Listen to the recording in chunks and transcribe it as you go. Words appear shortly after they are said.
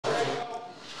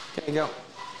Okay, go.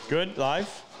 Good, live.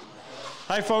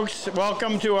 Hi, folks.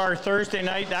 Welcome to our Thursday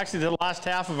night, actually the last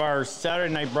half of our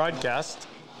Saturday night broadcast.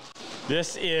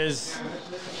 This is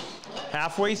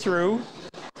halfway through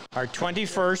our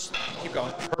 21st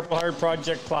Purple Heart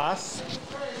Project class.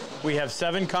 We have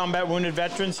 7 combat wounded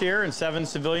veterans here and 7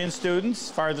 civilian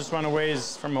students. Farthest one away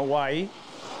is from Hawaii.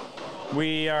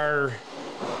 We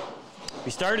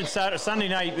started Sunday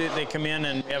night. They come in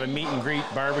and we have a meet and greet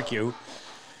barbecue.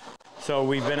 So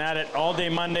we've been at it all day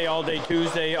Monday, all day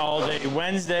Tuesday, all day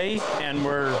Wednesday, and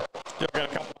we're still got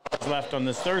a couple hours left on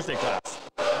this Thursday class.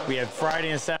 We have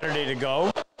Friday and Saturday to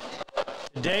go.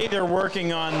 Today they're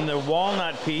working on the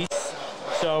walnut piece.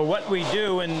 So what we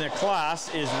do in the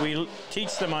class is we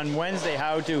teach them on Wednesday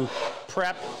how to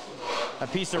prep a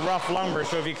piece of rough lumber.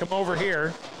 So if you come over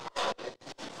here,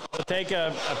 we'll take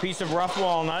a piece of rough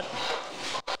walnut,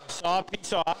 saw a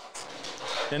piece off,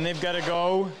 then they've got to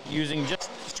go using just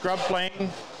scrub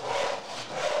plane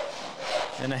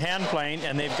and a hand plane,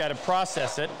 and they've got to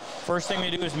process it. First thing they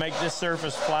do is make this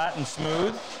surface flat and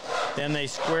smooth. Then they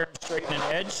square and straighten an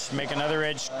edge, make another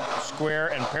edge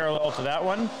square and parallel to that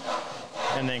one,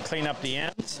 and then clean up the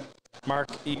ends.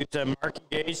 Use a marking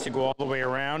gauge to go all the way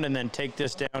around, and then take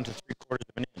this down to 3/4 of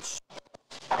an inch.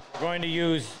 We're going to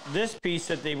use this piece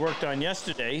that they worked on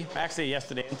yesterday, actually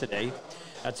yesterday and today.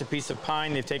 That's a piece of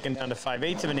pine they've taken down to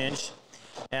 5/8 of an inch,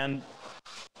 and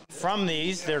from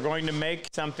these, they're going to make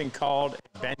something called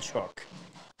a bench hook.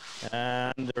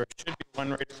 And there should be one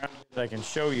right around here that I can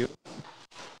show you.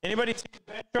 Anybody see the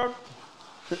bench hook?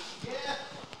 Yeah.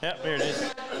 Yep, there it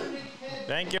is.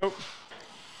 Thank you.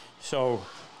 So,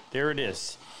 there it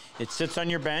is. It sits on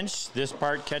your bench. This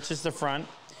part catches the front.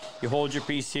 You hold your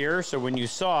piece here, so when you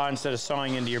saw, instead of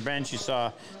sawing into your bench, you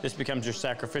saw this becomes your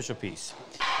sacrificial piece.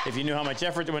 If you knew how much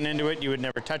effort that went into it, you would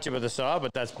never touch it with a saw,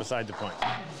 but that's beside the point.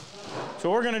 So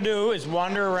what we're going to do is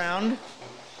wander around,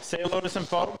 say hello to some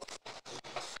folks,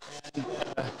 and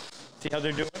see how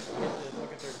they're doing.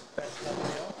 Look at their best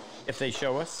thumbnail, if they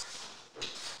show us.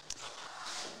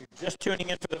 If you're just tuning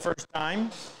in for the first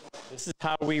time, this is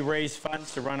how we raise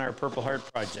funds to run our Purple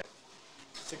Heart Project.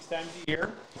 6 times a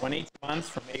year, 1 each month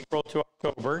from April to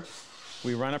October,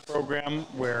 we run a program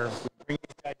where we bring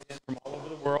these guys in from all over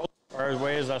the world, as far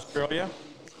away as Australia,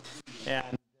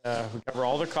 and we cover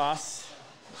all the costs.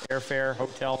 Airfare,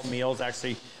 hotel, meals.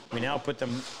 Actually, we now put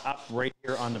them up right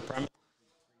here on the premise.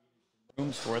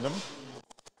 Rooms for them.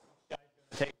 Guys going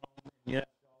to take home $4,000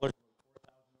 worth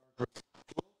of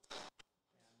tools.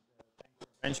 And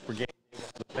thanks to our bench brigade, they will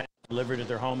have the bench delivered to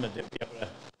their home that they'll be able to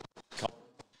color.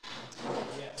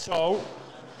 So,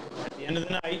 at the end of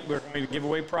the night, we're going to give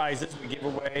away prizes. We give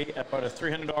away about a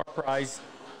 $300 prize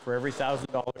for every $1,000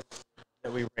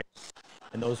 that we raise.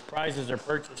 And those prizes are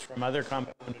purchased from other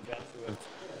combat wounded vets who have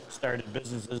started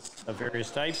businesses of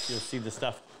various types. You'll see the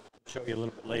stuff I'll show you a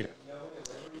little bit later.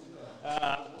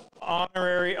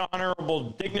 Honorable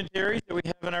dignitaries that we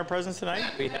have in our presence tonight.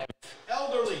 We have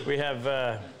elderly. We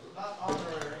have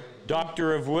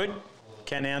Doctor of Wood,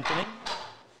 Ken Anthony.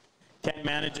 Ken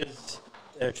manages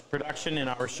production in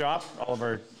our shop, all of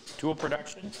our tool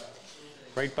production.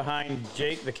 Right behind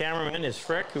Jake, the cameraman, is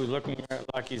Frick, who's looking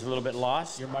like he's a little bit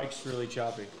lost. Your mic's really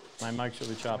choppy. My mic's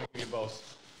really choppy. You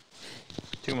both.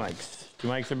 2 mics. 2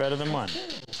 mics are better than one.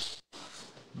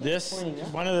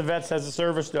 One of the vets has a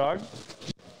service dog.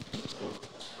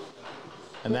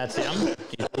 And that's him.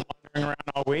 He's been wandering around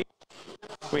all week.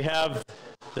 We have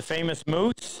the famous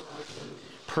Moose,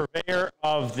 purveyor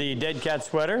of the Dead Cat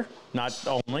sweater, not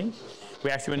only.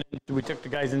 We took the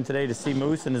guys in today to see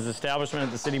Moose in his establishment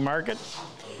at the city market.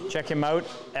 Check him out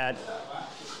at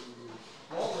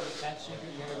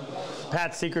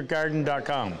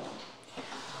patsecretgarden.com.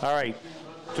 All right.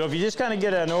 So if you just kind of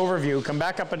get an overview, come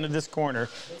back up into this corner,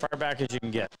 far back as you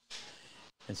can get,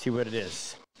 and see what it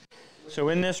is. So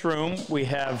in this room, we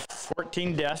have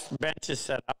 14 benches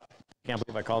set up. I can't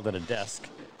believe I called it a desk.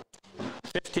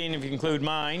 15 if you include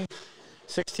mine,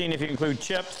 16 if you include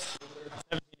Chip's,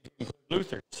 17 if you include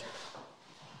Luther's.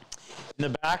 In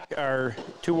the back are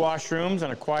 2 washrooms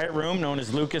and a quiet room known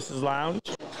as Lucas's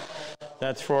Lounge.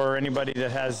 That's for anybody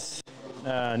that has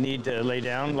need to lay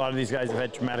down. A lot of these guys have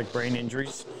had traumatic brain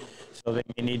injuries, so they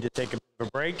may need to take a bit of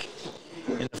a break.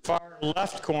 In the far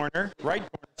left corner, right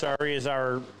corner, sorry, is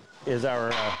our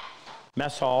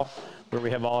mess hall where we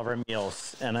have all of our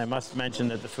meals. And I must mention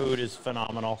that the food is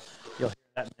phenomenal. You'll hear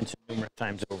that mentioned numerous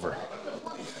times over.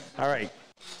 All right,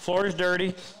 floor is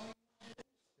dirty.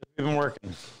 We've been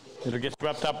working. It'll get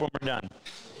swept up when we're done.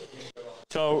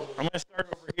 So I'm going to start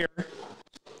over here.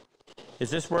 Is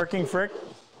this working, Frick?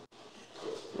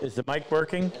 Is the mic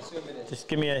working? Just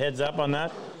give me a heads up on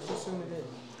that.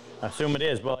 Assume it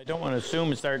is. Well, I don't want to assume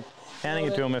and start handing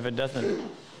it to him if it doesn't.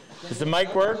 Does the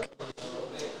mic work?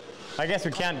 I guess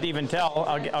we can't even tell.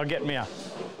 I'll get me a.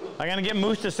 I'm going to get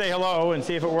Moose to say hello and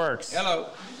see if it works. Hello.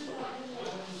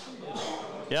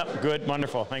 Yep, good,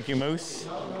 wonderful. Thank you, Moose.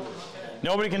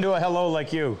 Nobody can do a hello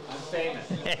like you. I'm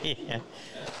famous. Yeah.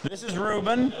 This is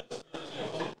Ruben.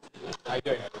 How you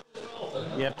doing?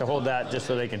 You have to hold that just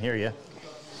so they can hear you.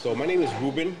 So my name is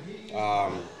Ruben.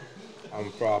 I'm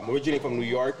originally from New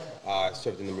York.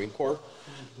 Served in the Marine Corps.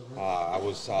 I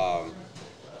was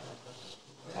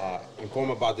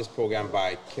informed about this program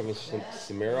by Kevin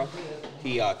Samira.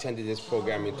 He attended this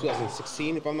program in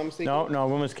 2016, if I'm not mistaken. No,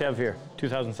 when was Kev here?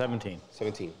 2017.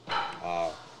 17.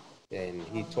 And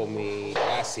he told me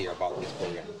last year about this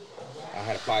program. I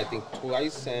had applied, I think,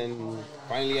 twice, and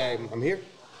finally I'm here.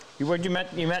 You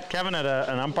met Kevin at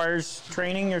an umpire's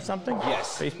training or something?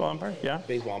 Yes. Baseball umpire? Yeah.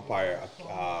 Baseball umpire,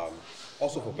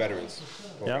 also for veterans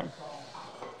program. Yeah.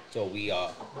 So we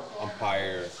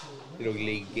umpire little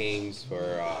league games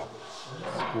for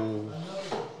school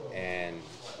and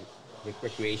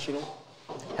recreational.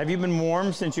 Have you been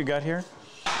warm since you got here?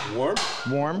 Warm?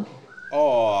 Warm?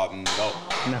 Oh,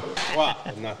 no. No. Well,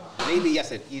 no. Maybe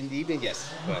yes, in the evening, yes,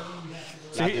 but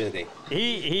So not during the day.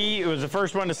 He was the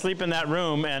first one to sleep in that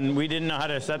room, and we didn't know how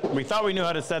to set. We thought we knew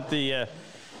how to set the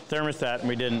thermostat, and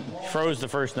we didn't. Froze the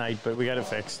first night, but we got it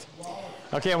fixed.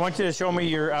 Okay, I want you to show me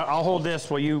your. I'll hold this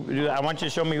while you do that. I want you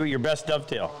to show me your best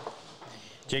dovetail.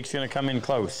 Jake's gonna come in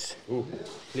close. Ooh,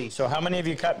 please. So how many have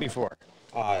you cut before?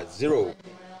 0.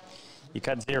 You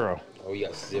cut 0. Oh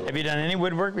yes, 0. Have you done any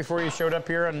woodwork before you showed up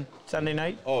here on Sunday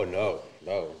night? Oh no.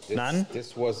 None?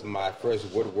 This was my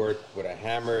first woodwork with a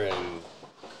hammer and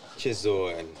chisel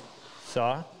and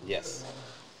Saw? yes.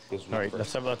 This was All my right,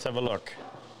 first. let's have a look.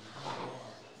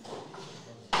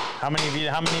 How many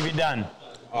have you done?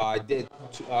 I did.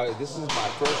 This is my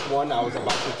first one. I was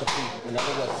about to complete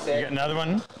another one You set. got another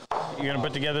one? You're gonna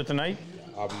put together tonight?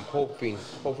 I'm hoping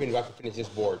I can finish this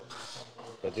board.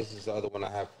 But this is the other one I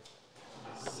have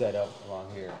set up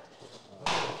around here.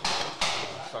 I'm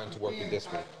trying to work with this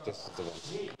one. This is the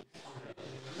one.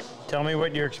 Tell me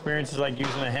what your experience is like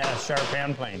using a sharp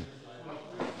hand plane.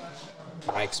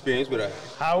 My experience with a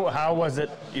How was it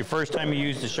your first time you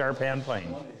used a sharp hand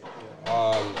plane?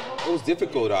 it was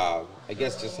difficult. I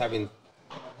guess just having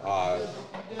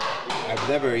I've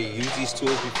never used these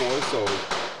tools before, so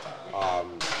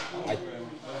I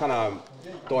kind of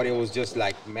thought it was just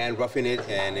like man roughing it,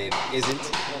 and it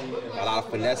isn't. A lot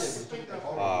of finesse.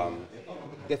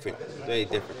 Different, very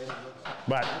different.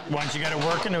 But once you got it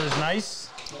working, it was nice.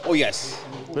 Oh yes.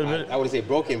 Little bit. I would say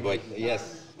broken, but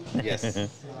yes, yes.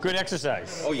 Good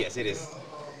exercise. Oh yes, it is.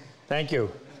 Thank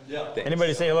you. Thanks.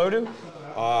 Anybody say hello to?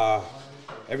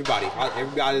 Everybody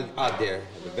out there,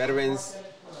 the veterans,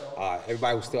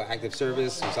 everybody who's still active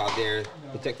service, who's out there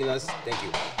protecting us. Thank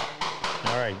you.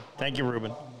 All right. Thank you,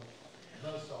 Ruben.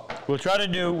 We'll try to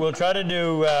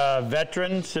do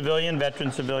veteran, civilian,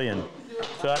 veteran, civilian.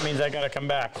 So that means I got to come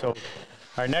back. So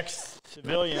our next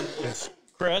civilian is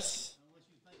Chris,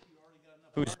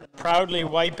 who's proudly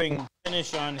wiping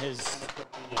finish on his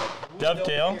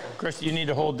dovetail. Chris, you need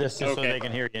to hold this just so they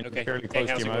can hear you. Okay. Fairly Hey, close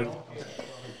how's to it your going?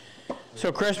 mouth.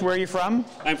 So Chris, where are you from?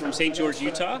 I'm from St. George,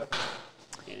 Utah.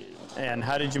 And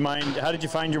how did you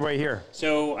find your way here?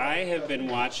 So I have been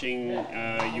watching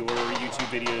your YouTube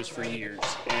videos for years,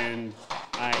 and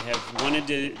I have wanted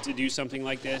to do something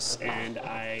like this, and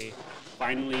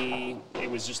it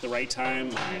was just the right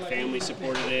time. My family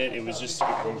supported it. It was just,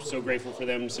 I'm so grateful for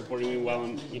them supporting me while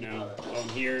I'm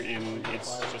here, and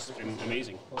it's just been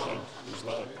amazing. So I just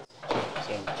love it.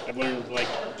 So I've learned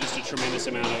just a tremendous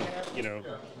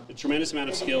amount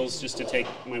of skills just to take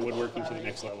my woodworking to the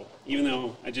next level. Even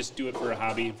though I just do it for a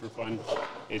hobby and for fun,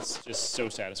 it's just so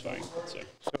satisfying. So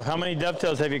how many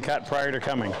dovetails have you cut prior to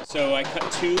coming? So I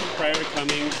cut 2 prior to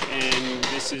coming, and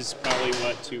this is probably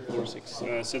 2, 4, 6.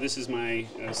 So this is my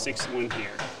 6th one here.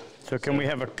 So can we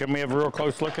have a real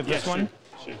close look at this one?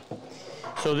 Sure.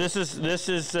 So this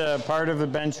is part of a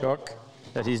bench hook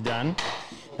that he's done.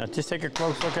 Now just take a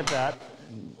close look at that.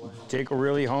 Jake will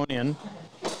really hone in.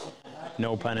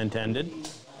 No pun intended.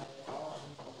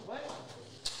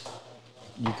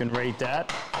 You can rate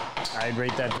that. I'd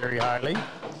rate that very highly.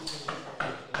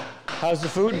 How's the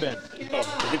food been?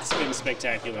 Oh, it's been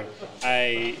spectacular.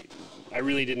 I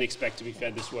really didn't expect to be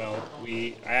fed this well.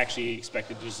 I actually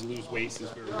expected to just lose weight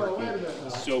since we were working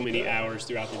so many hours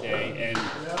throughout the day, and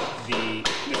the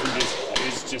food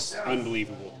is just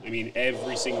unbelievable. I mean,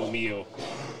 every single meal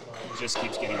just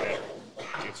keeps getting better.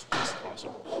 It's just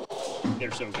awesome.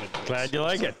 They're so good. Glad you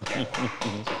like it.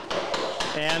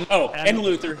 And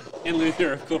Luther,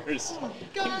 of course.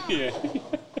 Yeah.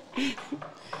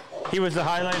 He was the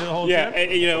highlight of the whole trip? trip?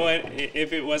 Yeah, you know what?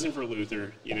 If it wasn't for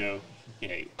Luther, you know,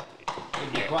 it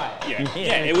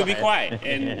would be quiet.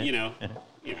 And,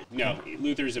 no,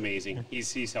 Luther's amazing.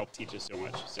 He's helped teach us so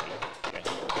much. So, yeah.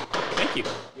 Thank you.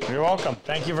 You're welcome.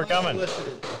 Thank you for coming.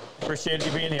 Appreciate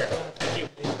you being here. Thank you.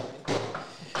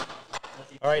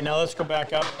 All right, now let's go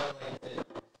back up.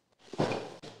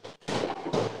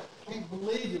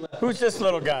 Who's this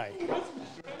little guy?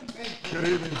 Good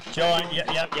evening. Joe, you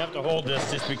have to hold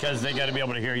this just because they got to be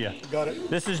able to hear you. Got it.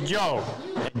 This is Joe.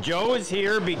 And Joe is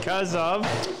here because of?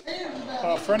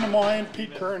 A friend of mine,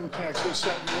 Pete Kern, actually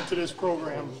sent me into this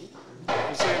program.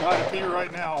 I'm saying hi to Pete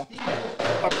right now.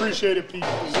 I appreciate it, Pete,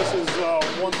 because this is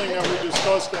one thing that we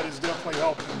discussed that is definitely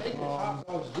helping.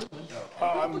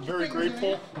 I'm very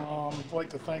grateful. I'd like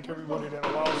to thank everybody that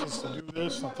allows us to do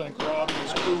this. I thank Rob and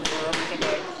his crew for everything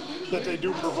that they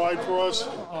do provide for us.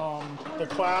 The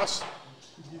class,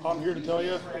 I'm here to tell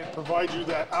you, it provides you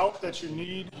that out that you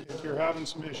need if you're having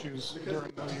some issues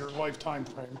during your lifetime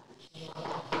frame.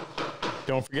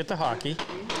 Don't forget the hockey.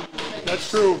 That's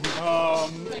true.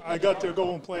 I got to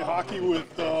go and play hockey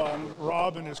with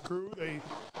Rob and his crew.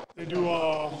 They do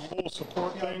a whole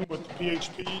support thing with the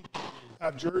PHP,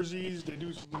 have jerseys. They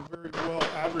do some very well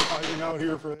advertising out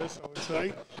here for this, I would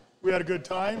say. We had a good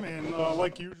time, and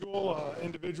like usual,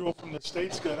 individual from the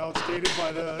States got outstated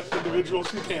by the individuals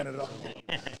from Canada.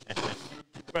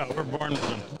 Well, we're born with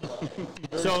them.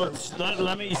 So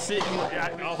let me see.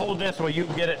 I'll hold this while you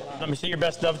get it. Let me see your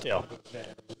best dovetail.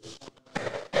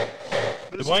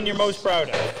 The one you're most proud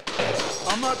of.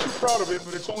 I'm not too proud of it,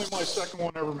 but it's only my second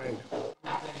one ever made.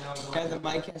 And the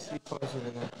mic has to be closer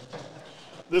to that.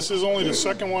 This is only the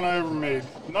second one I ever made.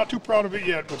 Not too proud of it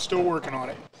yet, but still working on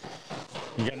it.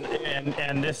 And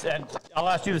I'll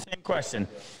ask you the same question.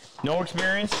 No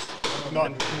experience?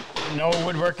 None. No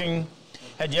woodworking?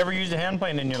 Had you ever used a hand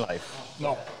plane in your life?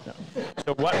 No.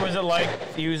 So what was it like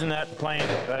using that plane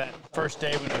that first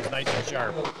day when it was nice and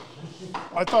sharp?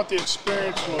 I thought the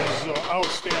experience was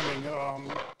outstanding.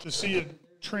 To see it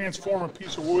transform a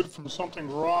piece of wood from something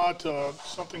raw to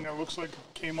something that looks like it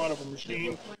came out of a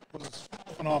machine was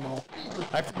phenomenal.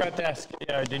 I forgot to ask,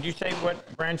 did you say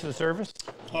what branch of the service?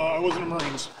 I was in the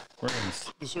Marines.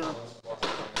 Marines. Yes, sir.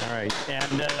 All right. And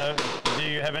do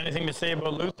you have anything to say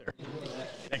about Luther?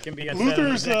 That can be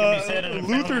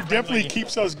Luther definitely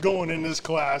keeps us going in this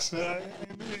class.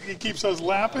 It keeps us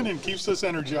laughing and keeps us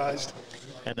energized.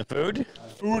 And the food?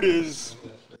 Food is,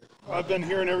 I've been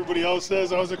hearing everybody else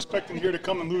says, I was expecting here to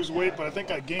come and lose weight, but I think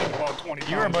I gained about 20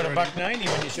 pounds. You were about $1.90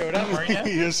 when you showed up, weren't you?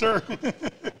 Yes, sir.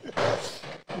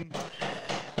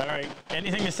 All right.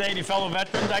 Anything to say to fellow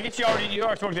veterans? I guess you already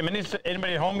spoke to them.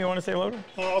 Anybody at home you want to say hello to?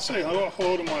 I'll say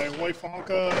hello to my wife,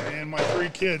 Anka, and my 3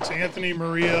 kids, Anthony,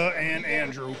 Maria, and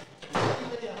Andrew.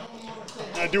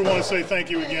 I do want to say thank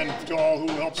you again to all who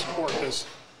helped support this.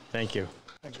 Thank you.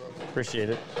 Thanks, Rob. Appreciate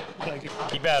it. Thank you.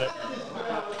 Keep at it.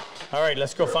 All right,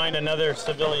 let's go find another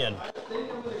civilian.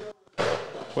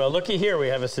 Well, looky here. We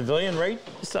have a civilian right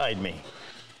beside me.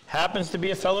 Happens to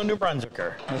be a fellow New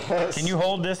Brunswicker. Yes. Can you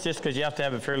hold this just because you have to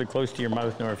have it fairly close to your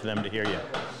mouth in order for them to hear you?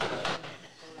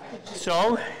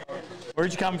 So,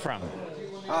 where'd you come from?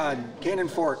 Cannon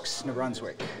Forks, New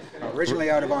Brunswick. Originally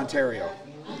out of Ontario.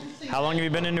 How long have you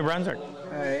been in New Brunswick?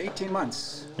 18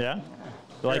 months. Yeah?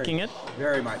 Liking it?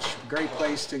 Very much. Great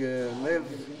place to live,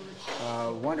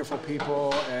 wonderful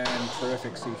people, and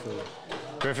terrific seafood.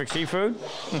 Terrific seafood?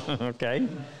 Okay.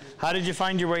 How did you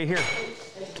find your way here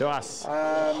to us?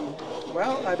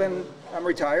 Well, I'm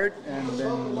retired and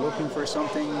been looking for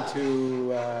something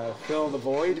to fill the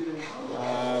void.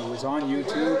 Was on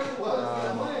YouTube,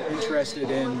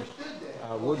 interested in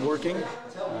woodworking,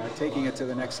 taking it to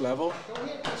the next level.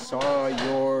 Saw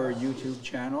your YouTube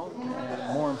channel,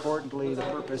 and more importantly, the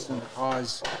purpose and the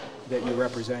cause that you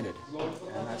represented.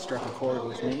 And that struck a chord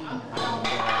with me,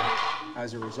 and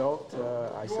as a result,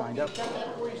 I signed up.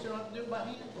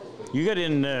 You got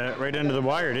in right under the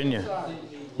wire, didn't you?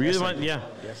 Were you the one? Yeah.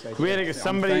 Yes, I did. We had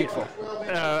somebody,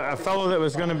 a fellow that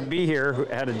was going to be here who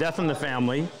had a death in the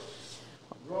family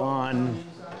on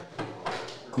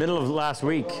middle of last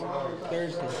week.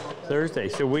 Thursday.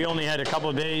 So we only had a couple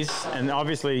of days, and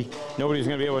obviously nobody was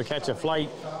going to be able to catch a flight.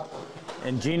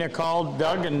 And Gina called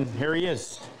Doug, and here he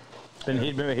is.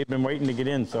 He'd been waiting to get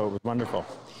in, so it was wonderful.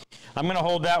 I'm going to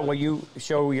hold that while you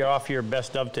show you off your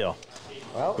best dovetail.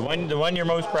 Well, the one you're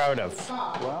most proud of.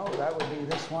 Well, that would be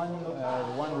this one,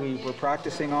 the one we were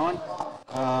practicing on.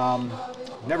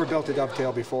 Never built a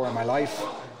dovetail before in my life.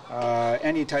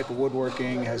 Any type of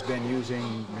woodworking has been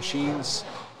using machines,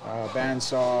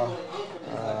 bandsaw,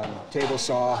 table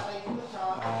saw,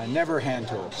 never hand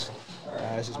tools.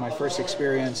 This is my first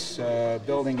experience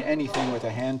building anything with a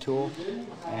hand tool,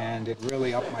 and it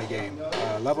really upped my game.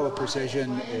 Level of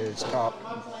precision is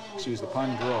excuse the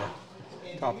pun,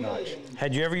 top notch.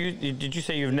 Had you ever used, did you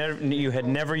say you had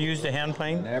never used a hand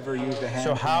plane? Never used a hand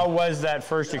So plane. how was that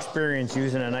first experience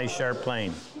using a nice sharp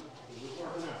plane?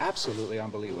 Absolutely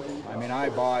unbelievable. I mean, I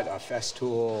bought a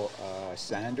Festool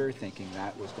sander thinking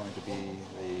that was going to be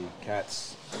the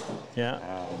cat's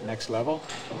next level.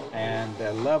 And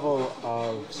the level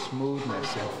of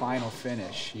smoothness and final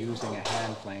finish using a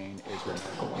hand plane is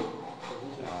remarkable.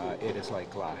 It is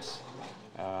like glass.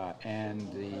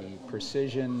 And the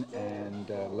precision and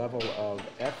level of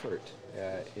effort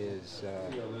is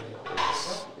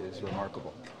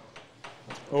remarkable.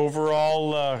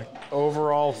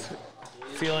 Overall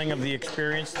feeling of the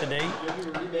experience to date?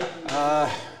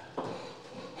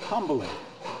 Humbling,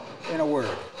 in a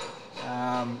word.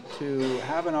 To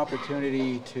have an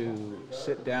opportunity to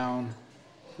sit down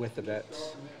with the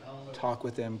vets, talk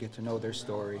with them, get to know their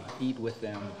story, eat with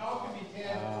them,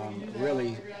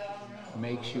 really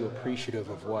makes you appreciative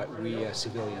of what we as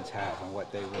civilians have and what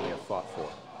they really have fought for.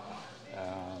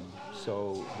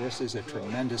 So this is a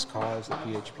tremendous cause, the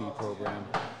PHP program.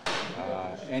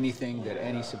 Anything that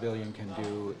any civilian can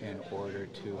do in order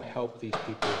to help these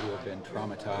people who have been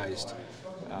traumatized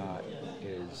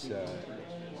is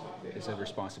a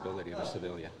responsibility of a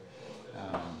civilian.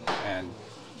 And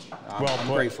I'm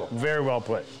grateful. Very well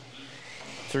put.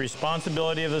 It's a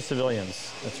responsibility of the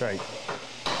civilians. That's right.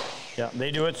 Yeah,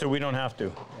 they do it so we don't have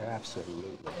to. Yeah,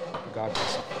 absolutely. God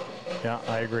bless them. Yeah,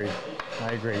 I agree.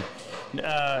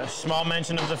 Small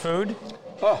mention of the food?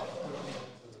 Oh,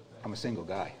 I'm a single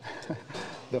guy.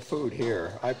 The food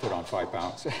here, I put on 5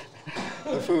 pounds.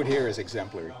 The food here is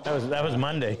exemplary. That was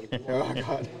Monday. Oh,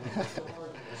 God.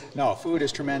 No, food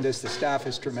is tremendous. The staff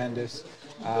is tremendous.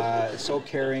 So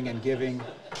caring and giving.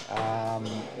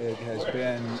 It has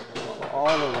been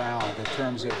all around in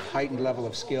terms of heightened level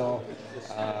of skill,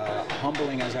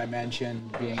 humbling, as I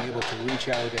mentioned, being able to reach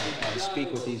out and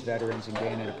speak with these veterans and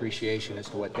gain an appreciation as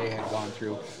to what they had gone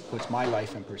through, puts my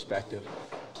life in perspective.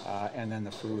 And then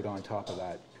the food on top of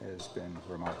that has been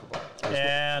remarkable.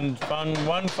 And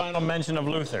one final mention of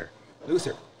Luther.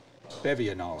 Luther, bevy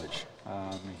of knowledge.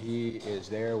 He is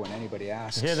there when anybody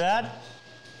asks. Hear that?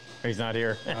 He's not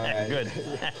here. Good.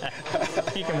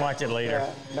 He can watch it later.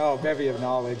 No, bevy of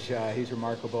knowledge. He's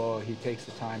remarkable. He takes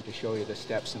the time to show you the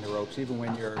steps and the ropes. Even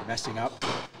when you're messing up,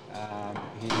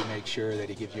 he makes sure that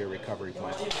he gives you a recovery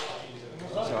plan.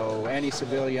 So any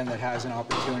civilian that has an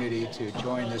opportunity to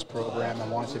join this program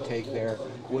and wants to take their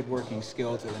woodworking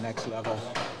skill to the next level,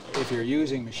 if you're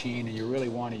using machine and you really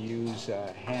want to use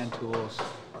hand tools,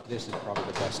 this is probably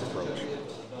the best approach.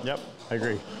 Yep, I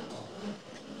agree.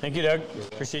 Thank you, Doug.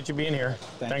 Appreciate you being here.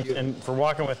 Thank you. And for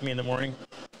walking with me in the morning.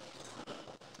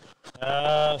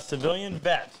 Civilian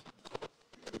vet.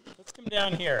 Let's come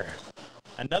down here.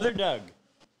 Another Doug.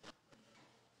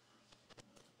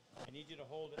 I need you to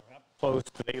hold it up close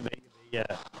to the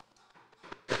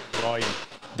volume.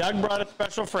 Doug brought a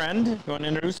special friend. You want to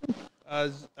introduce him?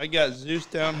 I got Zeus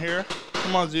down here.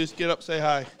 Come on, Zeus, get up, say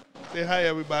hi. Say hi,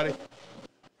 everybody.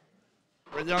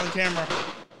 Right there on the camera.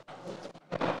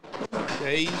 Yeah,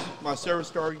 he's my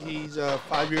service dog. He's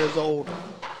 5 years old.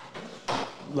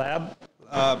 Lab?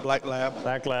 Black lab.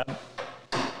 Black lab.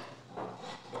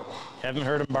 Haven't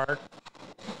heard him bark.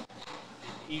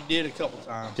 He did a couple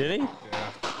times. Did he?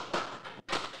 Yeah.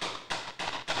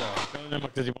 So,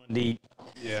 Because he wanted to eat.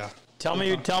 yeah. Tell them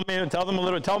a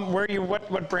little. Tell them where you.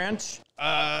 What branch?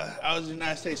 I was in the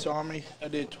United States Army. I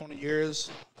did 20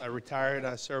 years. I retired.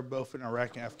 I served both in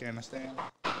Iraq and Afghanistan.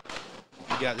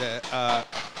 I got the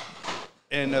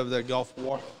end of the Gulf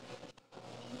War.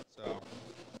 So.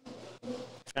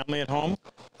 Family at home?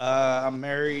 I'm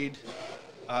married.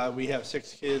 We have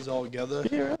 6 kids all together.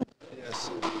 Yeah, really?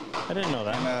 Yes. I didn't know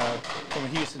that. I'm from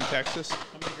Houston, Texas.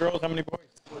 How many girls? How many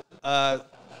boys?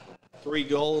 3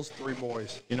 girls, 3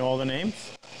 boys. You know all the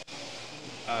names?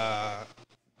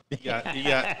 You got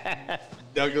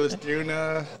Douglas,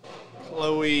 Juna,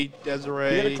 Chloe,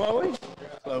 Desiree. You got a Chloe?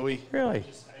 Chloe. Really?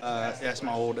 That's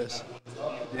my oldest.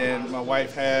 Then my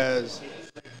wife has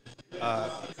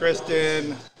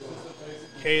Kristen,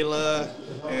 Kayla,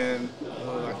 and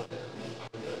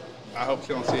I hope she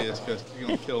don't see this because she's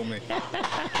gonna kill me.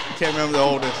 Can't remember the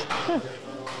oldest.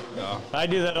 No. I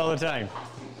do that all the time.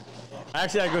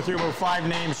 Actually, I go through about 5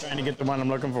 names trying to get the one I'm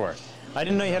looking for. I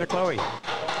didn't know you had a Chloe.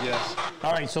 Yes.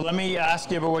 All right, so let me ask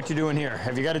you about what you're doing here.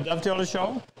 Have you got a dovetail to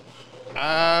show?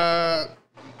 Are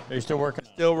you still working?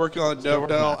 Still working on a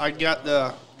dovetail. I got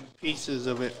the pieces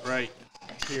of it right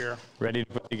here, Ready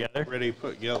to put together? ready to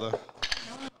put together.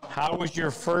 How was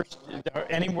your first,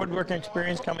 any woodworking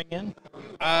experience coming in?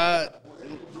 I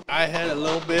had a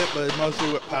little bit, but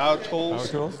mostly with power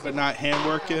tools, but not hand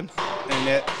working, and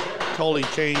that totally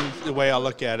changed the way I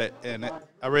look at it. And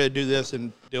I rather do this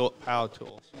and deal with power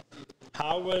tools.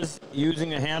 How was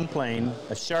using a hand plane,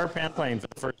 a sharp hand plane for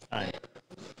the first time?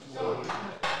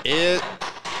 It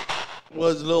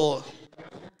was a little,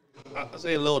 I'd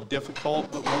say a little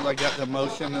difficult, but once I got the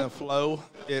motion and the flow,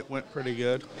 it went pretty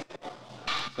good.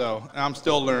 So I'm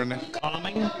still learning.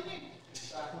 Calming?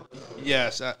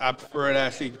 Yes, I prefer it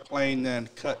actually plain than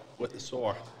cut with the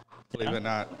saw, believe it or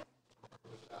not.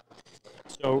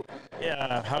 So,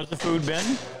 how's the food been?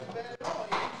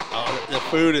 The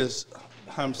food is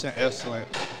 100% excellent.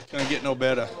 Couldn't get no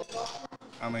better.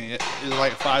 I mean, it's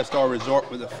like a 5-star resort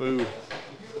with the food.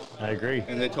 I agree.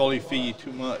 And they totally feed you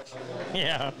too much.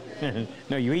 Yeah.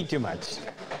 No, you eat too much.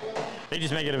 They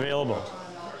just make it available.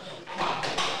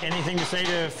 Anything to say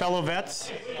to fellow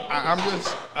vets? I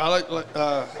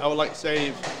would like to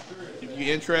say, if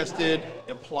you're interested,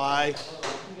 apply.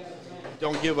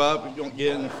 Don't give up. If you don't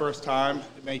get in the first time,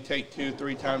 it may take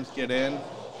 2-3 times to get in,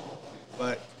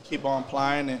 but keep on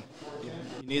applying. And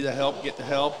if you need the help, get the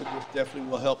help. It just definitely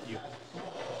will help you.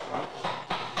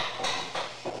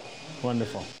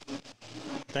 Wonderful.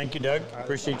 Thank you, Doug.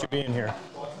 Appreciate you being here.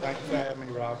 Thank you for having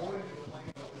me, Rob.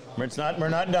 We're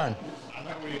not done.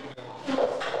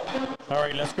 All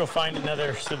right, let's go find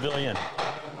another civilian.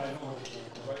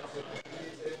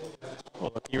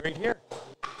 Well, look, you right here.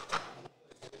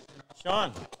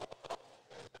 Sean.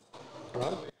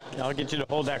 I'll get you to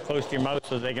hold that close to your mouth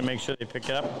so they can make sure they pick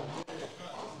it up.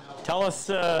 Tell us,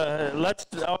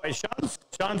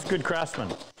 Sean's good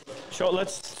craftsman.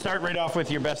 Let's start right off with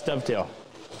your best dovetail.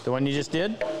 The one you just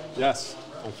did? Yes,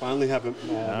 I finally have it.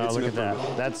 Look at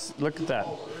that. Look at that.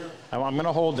 I'm going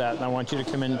to hold that, and I want you to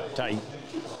come in tight.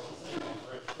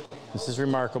 This is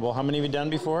remarkable. How many have you done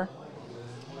before?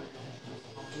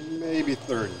 Maybe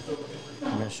 30.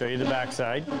 I'm going to show you the back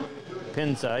side,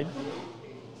 pin side,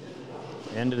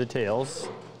 end of the tails.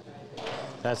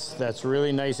 That's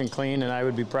really nice and clean, and I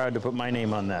would be proud to put my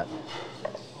name on that.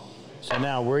 So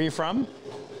now, where are you from?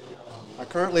 I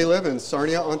currently live in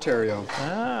Sarnia, Ontario.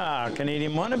 Ah,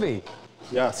 Canadian wannabe.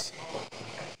 Yes.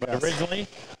 But yes. originally?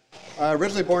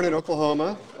 Originally born in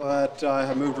Oklahoma, but I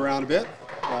have moved around a bit.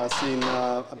 Seen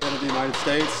a bit of the United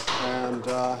States, and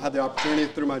had the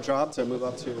opportunity through my job to move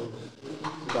up to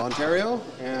Ontario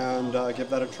and give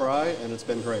that a try, and it's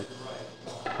been great.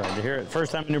 Glad to hear it.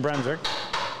 First time in New Brunswick?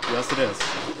 Yes, it is.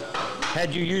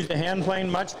 Had you used a hand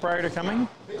plane much prior to coming?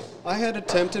 I had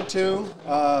attempted to.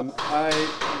 I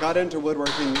got into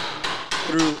woodworking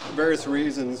through various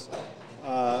reasons,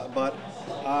 but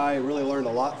I really learned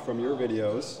a lot from your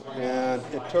videos, and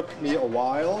it took me a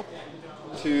while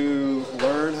to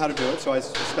learn how to do it, so I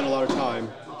spent a lot of time.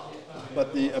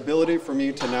 But the ability for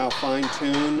me to now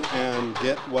fine-tune and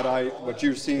get what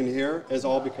you're seeing here is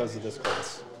all because of this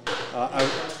class.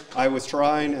 I was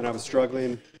trying and I was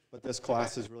struggling, but this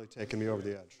class has really taken me over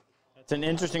the edge. It's an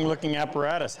interesting looking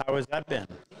apparatus. How has that been?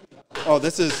 Oh,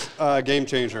 this is a game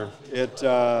changer.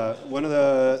 One of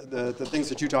the things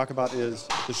that you talk about is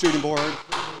the shooting board,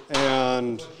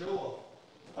 and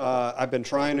I've been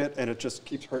trying it, and it just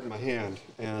keeps hurting my hand.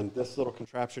 And this little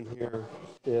contraption here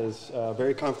is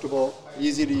very comfortable,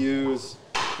 easy to use,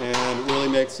 and really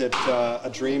makes it a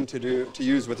dream to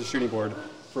use with the shooting board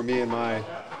for me and my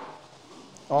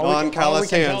non-callous hands. All we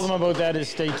can tell them about that is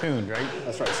stay tuned, right?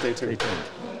 That's right, stay tuned. Stay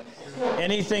tuned.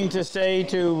 Anything to say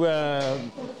to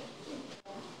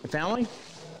the family?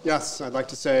 Yes, I'd like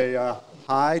to say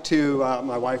hi to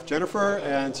my wife Jennifer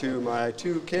and to my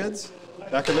 2 kids,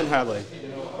 Beckham and Hadley.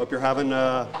 Hope you're having,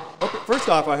 first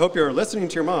off, I hope you're listening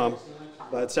to your mom,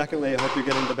 but secondly, I hope you're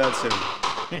getting to bed soon.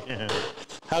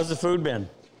 How's the food been?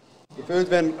 The food's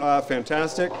been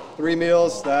fantastic. 3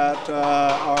 meals that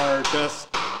are just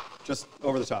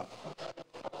over the top.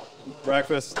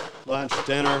 Breakfast, lunch,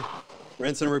 dinner,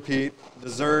 rinse and repeat,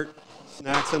 dessert,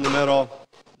 snacks in the middle.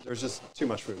 There's just too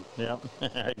much food. Yeah,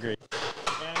 I agree.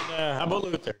 And how about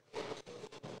Luther?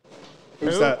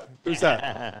 Who's that? Who's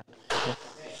that?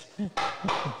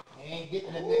 Ain't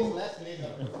getting the next lesson, is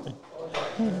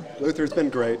he? Luther's been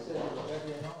great.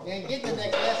 Ain't getting the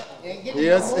next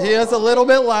lesson. He is a little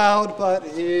bit loud, but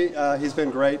he's been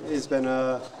great. He's been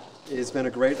a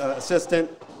great assistant,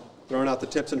 throwing out the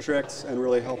tips and tricks, and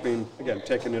really helping, again,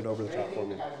 taking it over the top for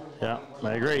me. Yeah,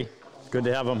 I agree. Good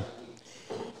to have him.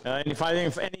 Any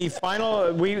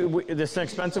final? This is an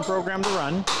expensive program to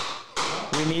run.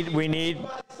 We need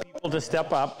people to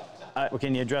step up.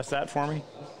 Can you address that for me?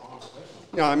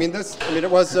 Yeah, I mean, it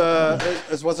was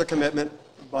a commitment,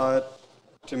 but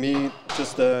to me,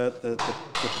 just the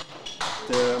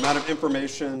amount of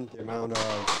information, the amount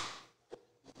of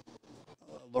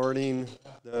learning,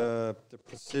 the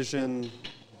precision,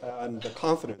 and the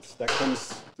confidence that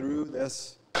comes through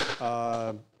this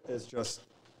is just,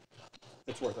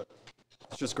 it's worth it.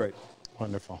 It's just great.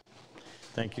 Wonderful.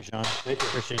 Thank you, Sean. Thank you.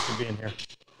 Appreciate you being here.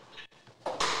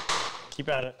 Keep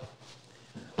at it.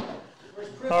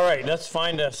 All right, let's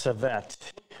find us a vet.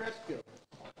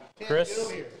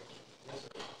 Chris?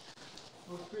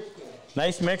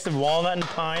 Nice mix of walnut and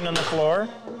pine on the floor.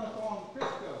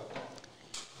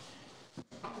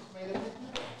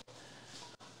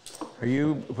 Are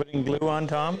you putting glue on,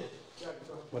 Tom?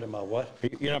 What am I, what?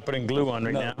 You're not putting glue on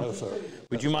right now? No, sir.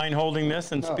 Would you mind holding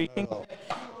this and speaking? No.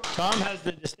 Tom has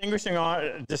the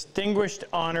distinguished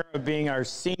honor of being our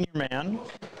senior man.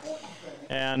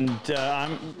 And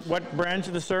what branch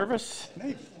of the service?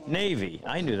 Navy. Navy.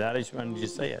 I knew that. I just wanted you to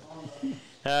say it.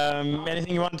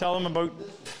 Anything you want to tell them about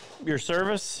your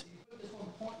service?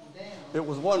 It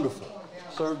was wonderful.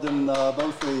 Served in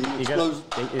both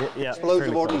the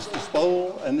explosive ordnance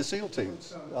disposal and the SEAL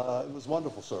teams. It was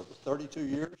wonderful service. 32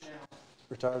 years.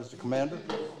 Retired as a commander.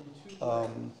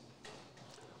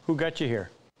 Who got you here?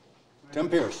 Tim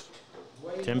Pierce.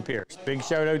 Tim Pierce. Big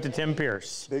shout out to Tim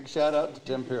Pierce. Big shout out to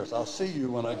Tim Pierce. I'll see you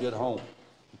when I get home.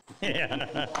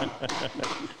 Yeah.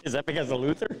 Is that because of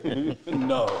Luther?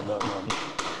 No.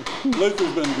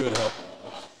 Luther's been good help.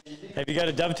 Have you got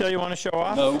a dovetail you want to show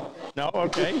off? No. No?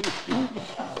 Okay.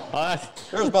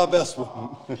 Here's my best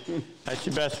one. That's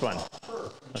your best one.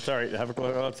 That's all right.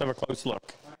 Let's have a close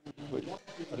look. Wait,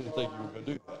 I didn't think you were going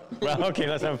to do that. Well, okay,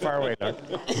 let's have a far away look.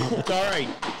 It's all right.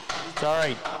 It's all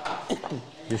right.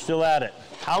 You're still at it.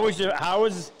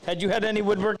 Had you had any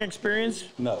woodworking experience?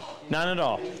 No. None at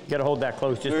all. You got to hold that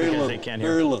close just Very because little. they can't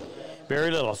hear. Very little.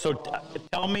 Very little. So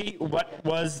tell me, what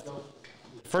was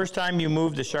the first time you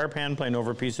moved a sharp hand plane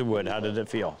over a piece of wood? How did it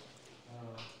feel?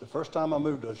 The first time I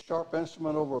moved a sharp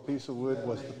instrument over a piece of wood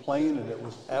was the plane, and it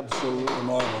was absolutely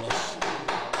marvelous.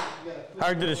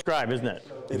 Hard to describe, isn't it?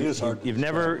 It is hard. You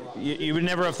would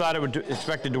never have thought it would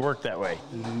expected to work that way.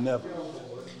 Never.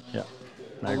 Yeah,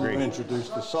 I agree. We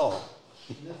introduced the saw.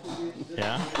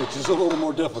 Yeah. Which is a little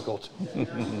more difficult.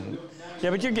 Yeah,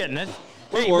 but you're getting it.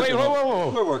 We're Hey, working wait, on it.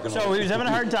 whoa. We're working on So it. he was having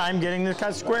a hard time getting the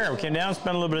cut square. We came down,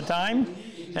 spent a little bit of time,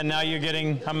 and now you're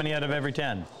getting how many out of every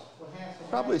 10?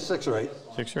 Probably 6 or 8.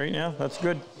 6 or 8, yeah, that's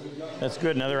good. That's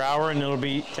good. Another hour and it'll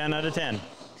be 10 out of 10.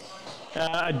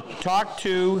 Talk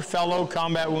to fellow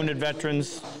combat wounded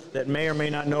veterans that may or may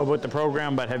not know about the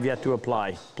program but have yet to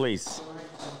apply, please.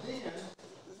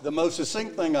 The most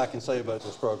succinct thing I can say about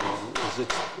this program is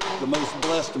it's the most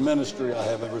blessed ministry I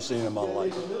have ever seen in my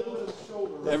life.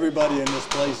 Everybody in this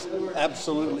place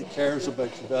absolutely cares about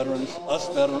your veterans, us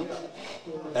veterans,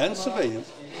 and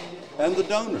civilians, and the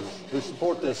donors who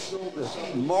support this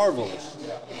marvelous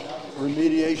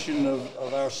remediation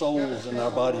of our souls and our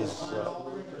bodies.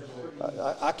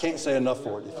 I can't say enough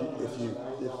for it.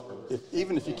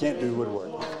 Even if you can't do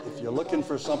woodwork, if you're looking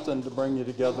for something to bring you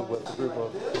together with a group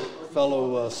of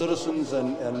fellow citizens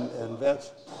and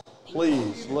vets,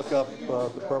 please look up the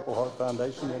Purple Heart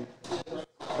Foundation and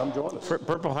come join us.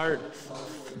 Purple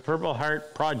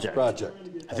Heart Project.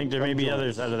 I think there may be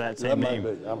others out of that same name.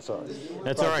 Might be. I'm sorry.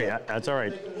 That's all right. That's all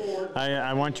right.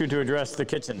 I want you to address the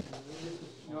kitchen.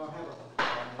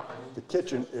 The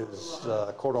kitchen is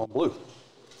cordon bleu.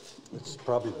 It's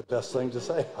probably the best thing to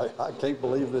say. I can't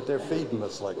believe that they're feeding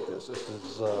us like this.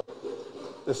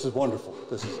 This is wonderful.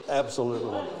 This is absolutely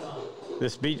wonderful.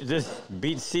 This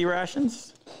beats sea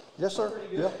rations? Yes, sir.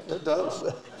 Yeah, it does.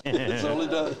 It certainly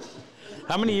does.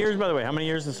 How many years, by the way? How many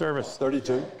years in service?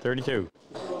 32. 32.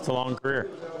 It's a long career.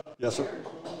 Yes, sir.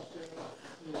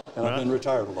 And I've been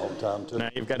retired a long time, too. Now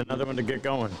you've got another one to get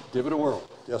going. Give it a whirl.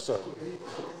 Yes, sir.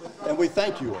 And we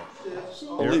thank you all.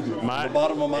 Believe me, from the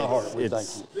bottom of my heart, we thank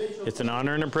you. It's an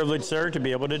honor and a privilege, sir, to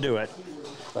be able to do it.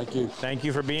 Thank you. Thank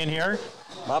you for being here.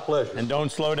 My pleasure. And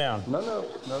don't slow down. No.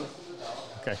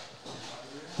 Okay.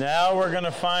 Now we're going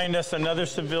to find us another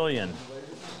civilian.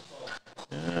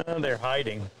 They're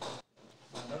hiding.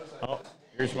 Oh,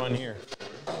 here's one here.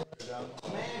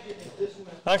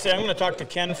 Actually, I'm going to talk to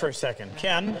Ken for a second.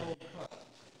 Ken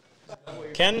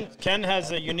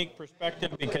has a unique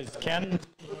perspective because Ken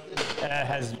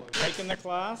has taken the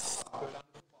class.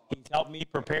 He's helped me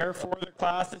prepare for the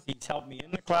classes. He's helped me in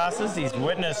the classes. He's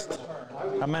witnessed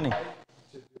how many?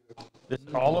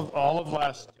 All of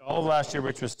last year,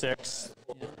 which was 6.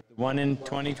 One in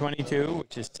 2022,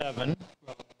 which is 7.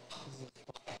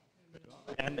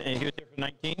 And he was there for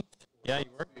 19. Yeah, you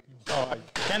were. Oh,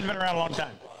 Ken's been around a long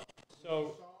time. So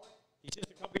So he's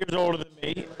just a couple years older than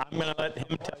me. I'm going to let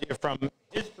him tell you from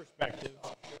his perspective.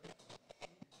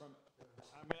 I'm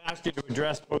going to ask you to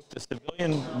address both the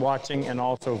civilian watching and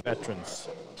also veterans.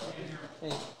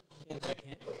 Hey, move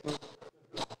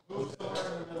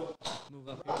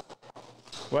up here.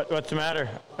 What's the matter?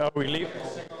 Oh, we leave?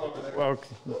 Well,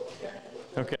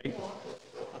 okay.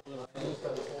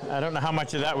 I don't know how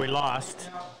much of that we lost.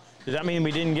 Does that mean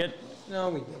we didn't get? No,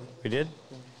 we didn't. We did?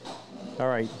 All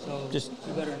right. So Just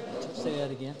you better say that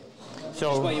again.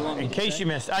 so, what you want me in to case say? you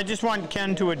missed, I just want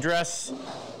Ken to address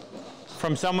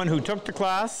from someone who took the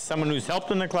class, someone who's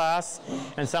helped in the class,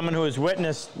 and someone who has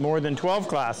witnessed more than 12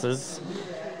 classes.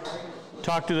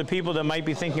 Talk to the people that might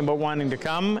be thinking about wanting to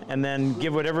come, and then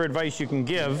give whatever advice you can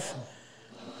give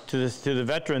to the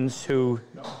veterans who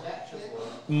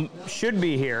should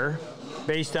be here,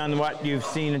 based on what you've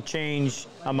seen a change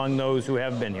among those who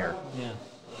have been here. Yeah.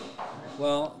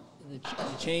 Well, the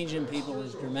change in people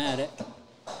is dramatic.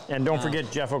 And don't forget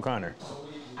Jeff O'Connor.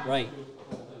 Right.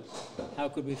 How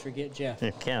could we forget Jeff?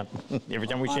 You can't. Every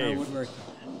time we O'Connor shave. Woodworking.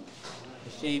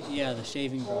 The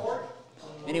shaving brush.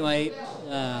 Anyway,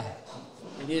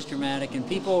 it is dramatic, and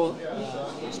people,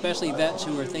 especially vets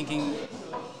who are thinking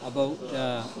about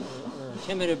or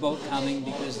timid about coming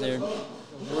because they're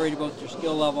worried about their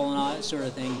skill level and all that sort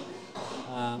of thing.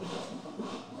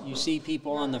 You see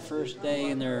people on the first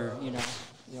day and they're,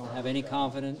 they don't have any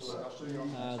confidence.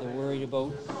 They're worried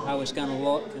about how it's going to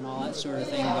look and all that sort of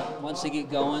thing. But once they get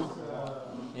going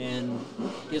and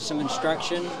get some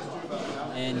instruction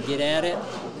and get at it,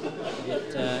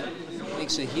 it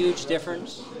makes a huge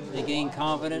difference. They gain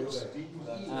confidence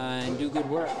and do good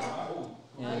work.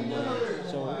 And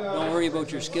so don't worry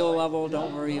about your skill level.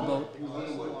 Don't worry about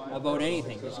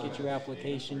anything. Just get your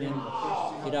application in,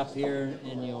 get up here,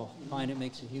 and you'll find it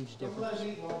makes a huge difference.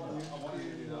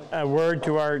 A word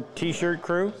to our T-shirt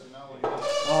crew.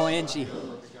 Oh, Angie,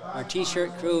 our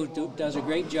T-shirt crew does a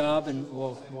great job, and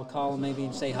we'll call them maybe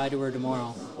and say hi to her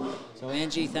tomorrow. So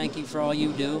Angie, thank you for all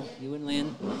you do, you and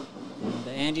Lynn. And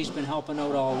Angie's been helping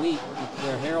out all week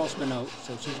where Harold's been out,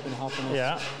 so she's been helping us.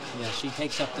 Yeah. Yeah, she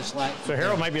takes up the slack. So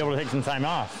Harold might be able to take some time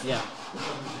off. Yeah.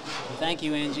 So thank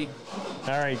you, Angie.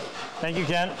 All right. Thank you,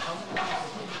 Ken.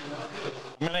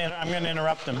 I'm going to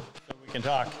interrupt them so we can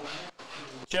talk.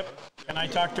 Chip, can I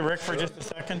talk to Rick for just a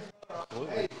second?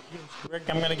 Rick,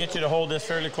 I'm going to get you to hold this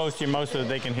fairly close to your mouth so that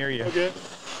they can hear you. Okay.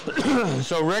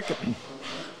 So Rick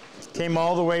came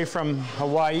all the way from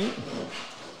Hawaii,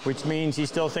 which means he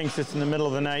still thinks it's in the middle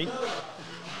of the night.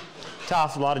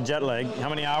 Tough, a lot of jet lag. How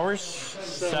many hours?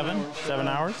 Seven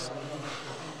hours.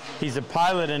 He's a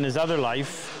pilot in his other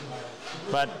life,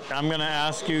 but I'm going to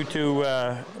ask you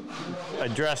to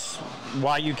address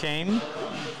why you came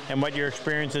and what your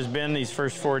experience has been these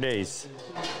first 4 days.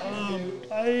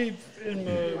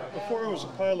 Before I was a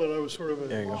pilot, I was sort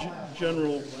of a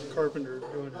general carpenter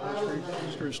doing history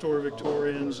to restore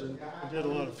Victorians, and I did a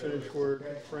lot of finish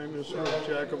work, framing, sort of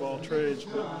jack of all trades,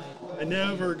 but I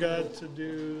never got to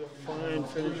do fine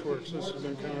finish work, so this has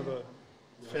been kind of a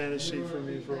fantasy for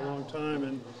me for a long time.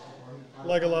 And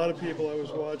like a lot of people, I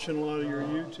was watching a lot of your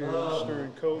YouTubes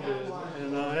during COVID,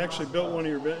 and I actually built one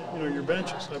of your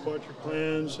benches. I bought your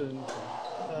plans, and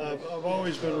I've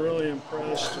always been really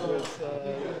impressed with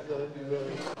the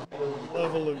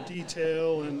level of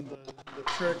detail and the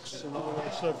tricks and all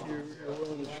that stuff you're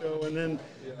willing to show. And then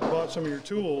I bought some of your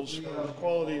tools. The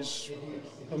quality's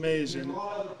amazing.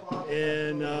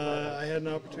 And I had an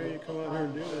opportunity to come out here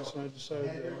and do this, and I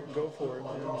decided to go for it.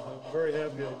 And I'm very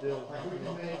happy I did.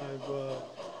 I've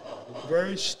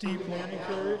very steep learning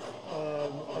curve.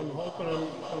 I'm hoping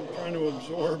I'm trying to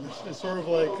absorb. It's sort of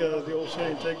like the old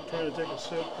saying, trying to take a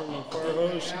sip from a fire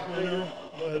hose,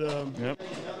 But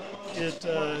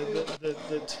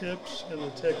the tips and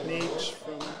the techniques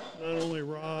from not only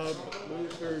Rob,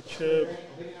 Luther, Chip,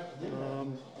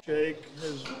 Jake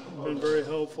has been very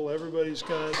helpful. Everybody's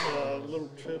got little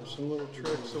tips and little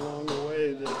tricks along the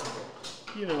way that,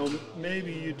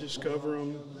 maybe you discover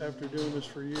them after doing this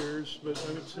for years, but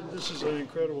this is an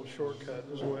incredible shortcut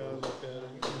is the way I look at it.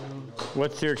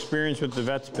 What's your experience with the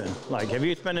vets been like? Have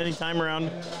you spent any time around?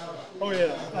 Oh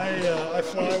yeah, I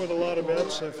fly with a lot of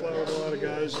vets. I fly with a lot of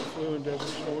guys that flew in Desert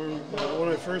Storm. When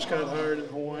I first got hired in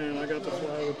Hawaii, I got to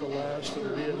fly with the last of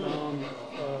the Vietnam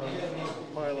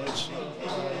pilots.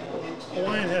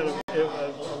 Hawaiian had a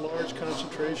large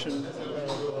concentration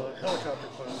of helicopter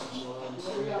pilots,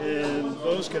 and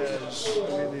those those guys, I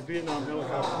mean, the Vietnam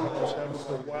helicopter pilots have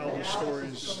the wildest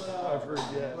stories I've heard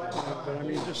yet. But I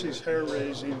mean, just these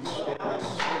hair-raising stories.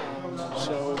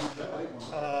 So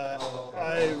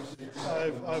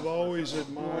I've always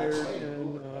admired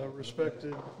and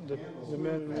respected the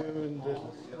men and women that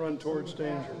run towards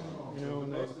danger, you know,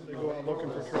 and they go out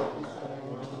looking for trouble. You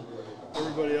know,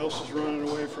 everybody else is running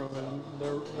away from it, and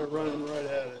they're running right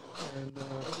at it. And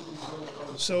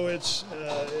so it's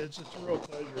a real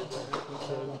pleasure to be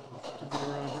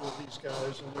around here with these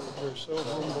guys, and they're so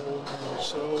humble and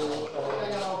so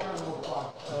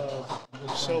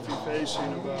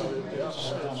self-effacing about it.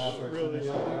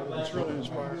 It's really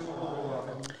inspiring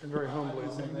and very humbling.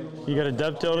 You got a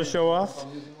dovetail to show off?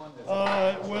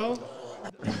 Well,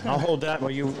 I'll hold that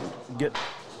while you get.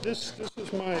 This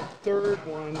is my third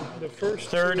one. The first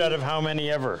Third out of how many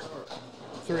ever?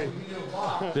 3.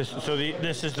 This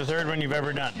is the third one you've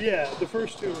ever done? Yeah, the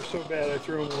first 2 were so bad I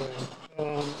threw them away.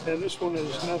 And this one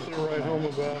is nothing to write home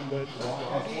about, but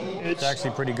It's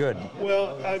actually pretty good.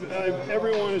 Well,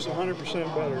 everyone is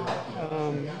 100% better.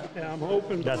 And I'm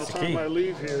hoping by the time I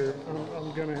leave here,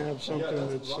 I'm going to have something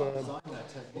that's,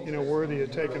 you know, worthy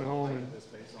of taking home and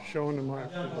showing to my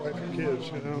wife and kids,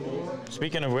 you know.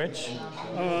 Speaking of which.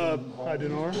 Hi,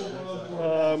 Denora.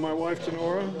 My wife,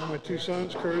 Denora. My 2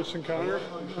 sons, Curtis and Connor.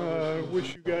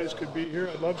 Wish you guys could be here.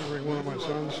 I'd love to bring one of my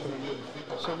sons to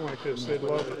something like this. They'd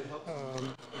love it.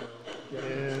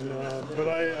 But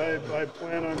I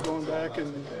plan on going back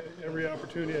and every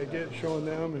opportunity I get, showing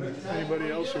them and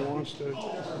anybody else who wants to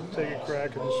take a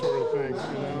crack at this sort of thing. You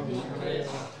know,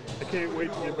 I can't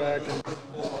wait to get back and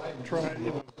try.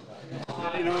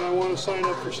 You know, I want to sign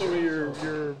up for some of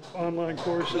your online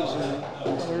courses and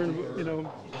learn, you know,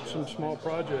 some small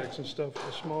projects and stuff.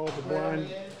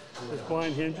 The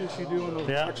blind hinges you do on those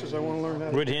boxes. I want to learn how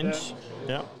to wood do hinge. that.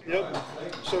 Yeah. Yep.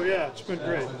 So yeah, it's been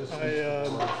great.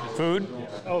 Food?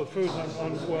 Oh, the food.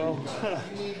 Well,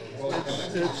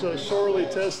 it's sorely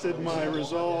tested my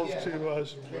resolve to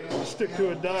stick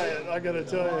to a diet. I got to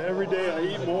tell you, every day I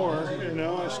eat more. You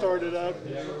know, I started out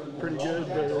pretty good,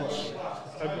 but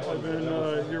I've been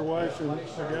your wife and the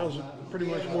gals have pretty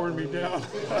much worn me down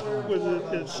with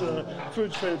it.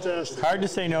 Food's fantastic. Hard to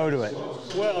say no to it.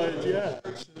 Well, it's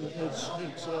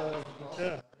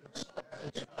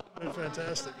been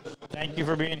fantastic. Thank you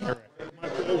for being here. My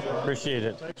pleasure. Appreciate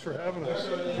it. Thanks for having us.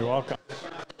 You're welcome.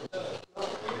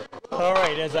 All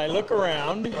right, as I look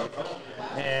around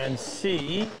and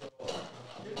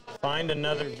find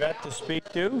another vet to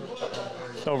speak to,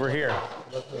 it's over here.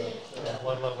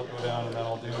 Blood level go down, and then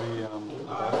I'll do the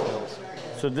dovetails.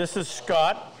 So this is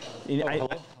Scott. I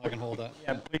can hold that.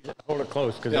 Yeah, please hold it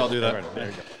close. Yeah, I'll do that. Right, there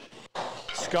you go.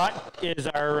 Scott is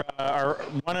our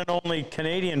one and only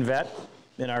Canadian vet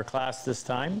in our class this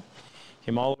time.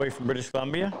 Came all the way from British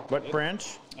Columbia. What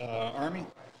branch? Army.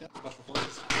 Yeah, Special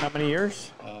Forces. How many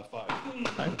years?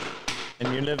 5.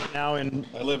 And you live now in?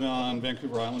 I live on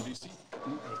Vancouver Island, BC,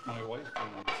 with my wife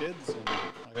and kids. And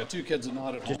I got 2 kids and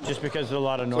not at home. Just because there's a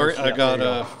lot of noise. Sorry, I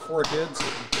got 4 kids.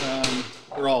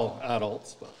 They're all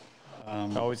adults, but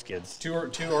always kids.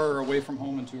 2 are away from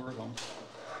home and 2 are at home.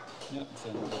 Yeah,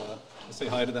 and I say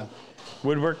hi to them.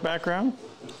 Woodwork background?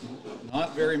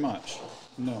 Not very much,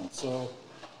 no. So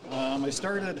I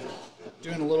started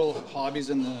doing a little hobbies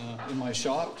in my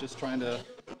shop, just trying to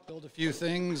build a few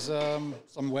things,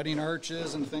 some wedding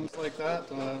arches and things like that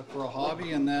for a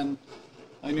hobby, and then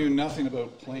I knew nothing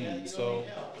about planes. So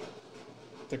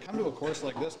to come to a course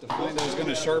like this, to find I was going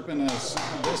to sharpen this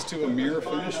to a mirror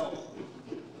finish,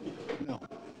 no,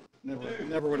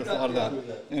 never would have thought of that.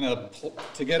 And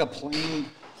to get a plane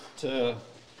to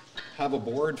have a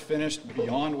board finished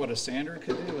beyond what a sander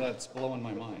could do, that's blowing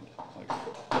my mind.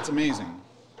 That's amazing.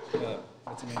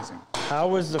 That's amazing. How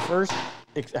was the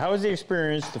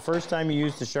experience the first time you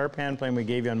used the sharp hand plane we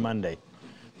gave you on Monday?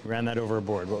 You ran that over a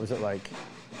board. What was it like?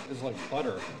 It was like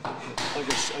butter. Like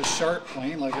a sharp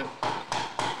plane.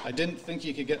 I didn't think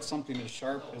you could get something as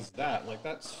sharp as that. Like,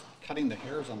 that's cutting the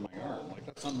hairs on my arm. Like,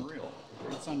 that's unreal.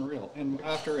 It's unreal. And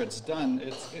after it's done,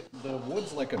 the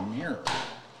wood's like a mirror.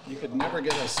 You could never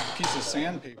get a piece of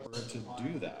sandpaper to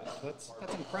do that. That's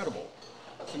incredible.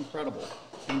 It's incredible.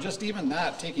 And just even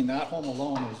that, taking that home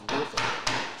alone is worth it.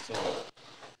 So,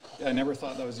 yeah, I never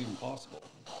thought that was even possible.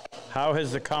 How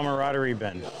has the camaraderie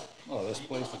been? Oh, this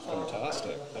place is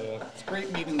fantastic. It's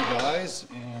great meeting the guys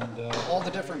and all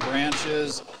the different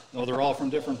branches. Though they're all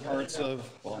from different parts of,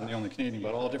 well, I'm the only Canadian,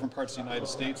 but all different parts of the United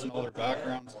States and all their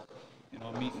backgrounds. You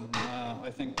know, meeting,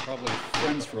 I think, probably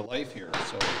friends for life here.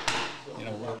 So, you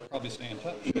know, we'll probably stay in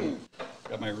touch.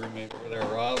 Got my roommate over there,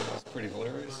 Rob. It's pretty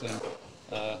hilarious. And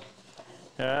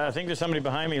I think there's somebody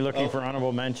behind me looking for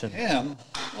honorable mention. Him?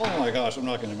 Oh my gosh, I'm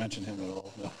not going to mention him at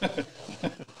all. No.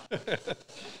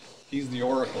 He's the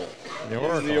Oracle. The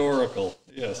Oracle. He's the Oracle,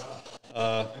 yes.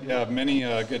 Yeah, many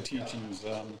good teachings.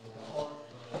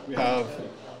 We have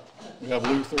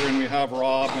Luther and we have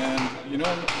Rob, and you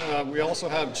know, we also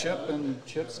have Chip, and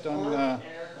Chip's done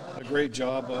a great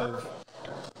job of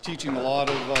teaching a lot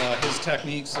of his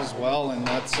techniques as well, and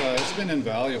that's it's been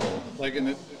invaluable. Like,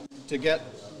 to get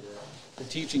the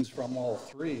teachings from all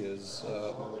three is,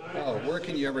 wow, where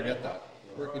can you ever get that?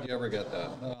 Where could you ever get that?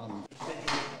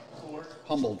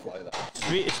 Humbled by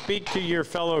that. Speak to your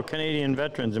fellow Canadian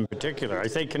veterans in particular. I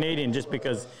say Canadian just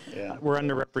because we're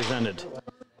underrepresented.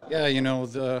 Yeah, you know,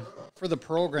 for the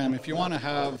program, if you want to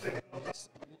have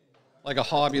like a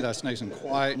hobby that's nice and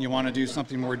quiet and you want to do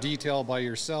something more detailed by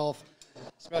yourself,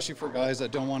 especially for guys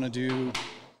that don't want to do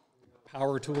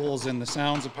power tools and the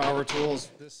sounds of power tools,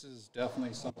 this is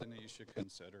definitely something that you should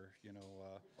consider. You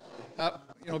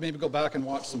know, maybe go back and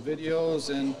watch some videos,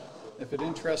 and if it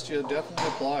interests you, definitely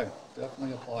apply.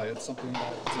 Definitely apply. It's something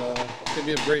that could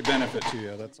be of great benefit to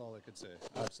you. That's all I could say.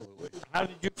 Absolutely. How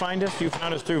did you find us? You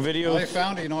found us through videos? I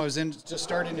found it. You know, I was just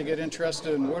starting to get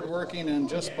interested in woodworking, and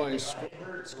just by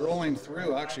scrolling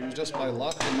through, actually, it was just by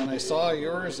luck. And then I saw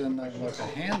yours, and I'm like, a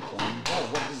hand plane. Oh,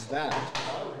 what is that?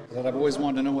 That I've always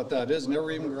wanted to know what that is. Never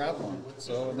even grabbed one.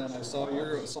 So then I saw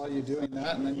you doing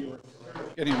that, and then you were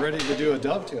getting ready to do a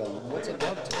dovetail. What's a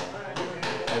dovetail?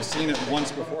 I've seen it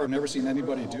once before. I've never seen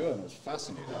anybody do it. It was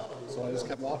fascinating. So I just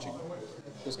kept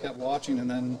watching. And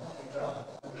then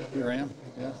here I am.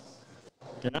 Yeah.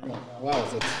 Wow.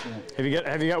 Have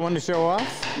you got one to show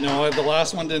off? No, the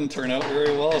last one didn't turn out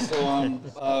very well, so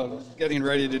I'm getting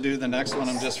ready to do the next one.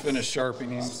 I'm just finished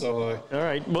sharpening. So all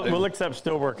right. We'll accept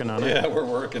still working on it. Yeah, we're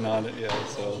working on it. Yeah.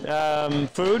 So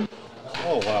food?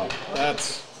 Oh wow,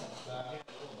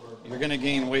 you're going to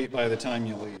gain weight by the time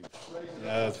you leave.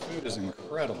 The food is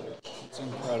incredible. It's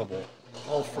incredible.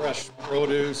 All fresh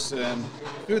produce and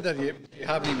food that you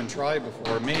haven't even tried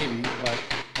before, maybe, but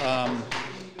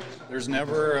there's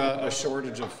never a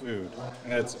shortage of food.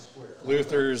 And it's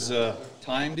Luther's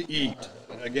time to eat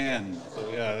again.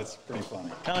 So yeah, it's pretty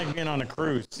funny. Kind of like being on a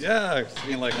cruise. Yeah, it's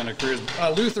being like on a cruise.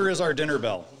 Luther is our dinner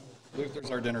bell.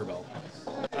 Luther's our dinner bell.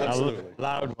 Absolutely.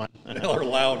 Loud one. Or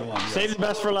loud one. Yes. Save the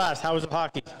best for last. How was the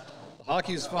hockey?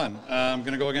 Hockey is fun. I'm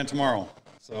going to go again tomorrow.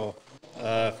 So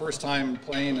first time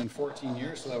playing in 14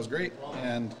 years, so that was great.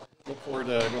 And look forward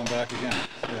to going back again.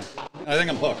 Yeah. I think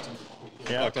I'm hooked.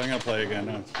 Yeah. I'm going to play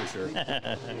again, for sure.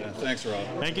 Yeah, thanks, Rob.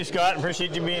 Thank you, Scott.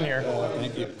 Appreciate you being here.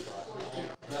 Thank you.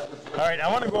 All right,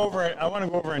 I want to go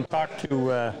over and talk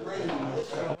to. I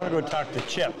want to go talk to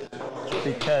Chip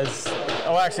because.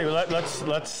 Oh, actually,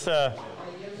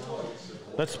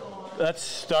 let's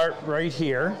start right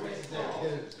here.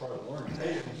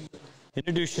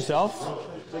 Introduce yourself.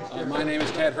 My name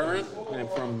is Ted Hearn. I'm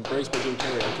from Bracebridge,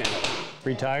 Ontario, Canada.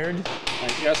 Retired?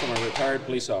 Yes, I'm a retired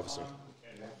police officer.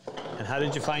 And how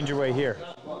did you find your way here?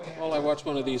 Well, I watched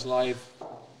one of these live.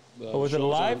 Was it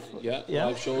live? Yeah,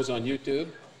 live shows on YouTube.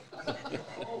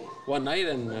 One night,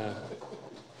 and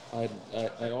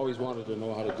I always wanted to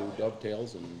know how to do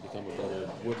dovetails and become a better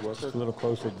woodworker. Just a little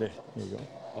closer there. There you go.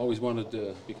 Always wanted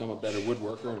to become a better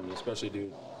woodworker, and especially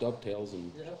do dovetails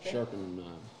and sharpen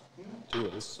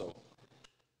tools. So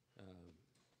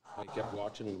I kept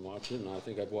watching, and I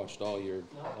think I've watched all your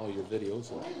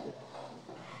videos, and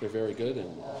they're very good,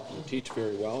 and you teach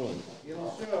very well. And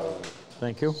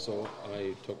thank you. So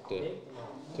I took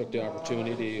the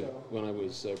opportunity when I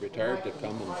was retired to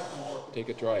come and take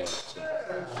a try at it. So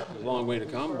it's a long way to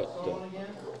come, but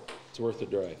it's worth the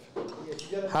drive.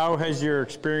 How has your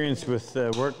experience with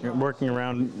working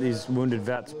around these wounded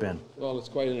vets been? Well, it's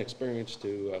quite an experience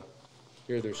to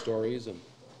hear their stories, and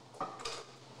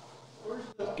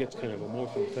it gets kind of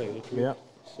emotional to tell you the truth. Yeah.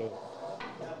 So,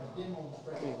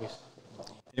 anyways.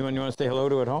 Anyone you want to say hello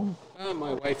to at home?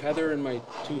 My wife Heather and my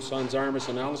two sons Armis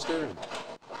and Alistair.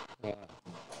 And,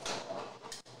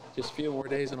 just a few more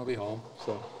days and I'll be home.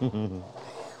 So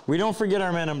we don't forget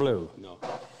our men in blue. No.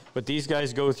 But these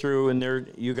guys go through, and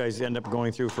you guys end up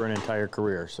going through for an entire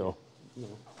career. So no,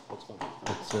 that's fine.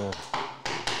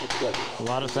 It's good. A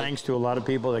lot of thanks to a lot of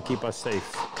people that keep us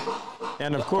safe.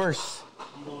 And of course,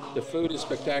 the food is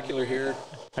spectacular here.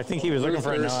 I think he was looking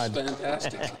for a nod. Luther's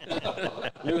fantastic.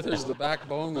 Luther's the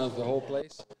backbone of the whole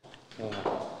place.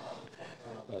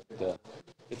 But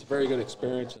it's a very good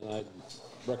experience, and I'd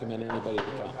recommend anybody to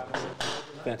come. It's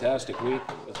a fantastic week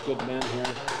with good men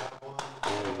here.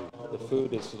 And the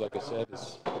food is, like I said,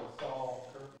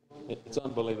 it's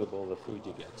unbelievable the food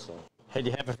you get. So. Have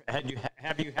you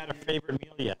had a favorite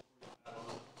meal yet?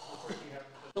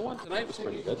 The one tonight was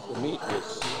pretty good. The meat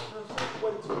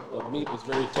was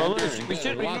very tender. Well, we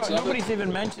should. Nobody's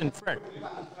even mentioned Frick.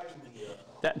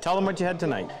 Tell them what you had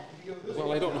tonight.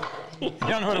 Well, I don't know. You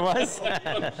don't know what it was?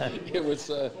 It was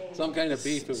some kind of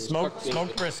beef. It was smoked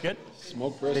brisket.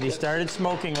 Smoked brisket. That he started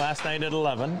smoking last night at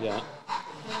 11. Yeah.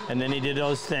 And then he did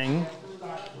his thing,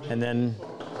 and then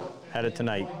had it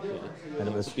tonight. Yeah. And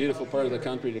it was a beautiful part of the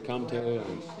country to come to,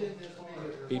 and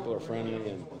people are friendly,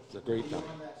 and it's a great time.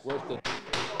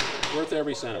 Worth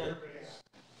every cent of it.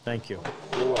 Thank you.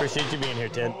 Appreciate you being here,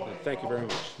 Ted. Thank you very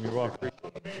much. You're welcome.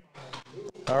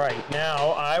 All right,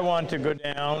 now I want to go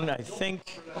down. I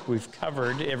think we've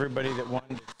covered everybody that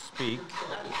wanted to speak.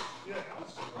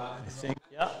 I think,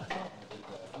 yeah.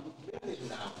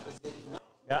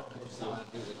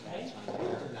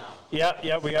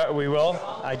 Yeah, we will.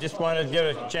 I just wanted to get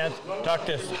a chance to talk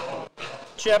to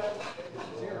Chip.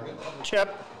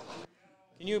 Chip,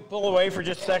 can you pull away for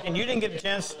just a second? You didn't get a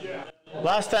chance.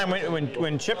 Last time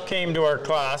when Chip came to our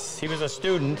class, he was a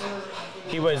student.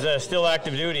 He was still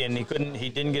active duty, and he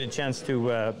didn't get a chance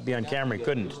to be on camera. He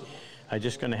couldn't. I'm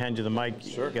just going to hand you the mic.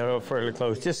 Sure. Get it fairly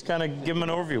close. Just kind of give him an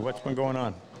overview. What's been going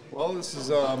on? Well, this is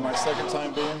my second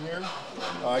time being here.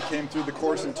 I came through the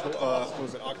course in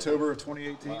was it October of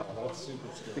 2018?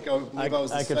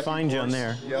 I could find you on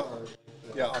there. Yeah,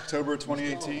 October of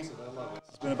 2018.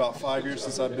 It's been about 5 years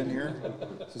since I've been here. So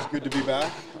it's good to be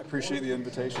back. I appreciate the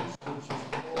invitation.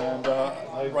 And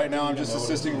right now I'm just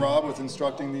assisting Rob with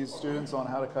instructing these students on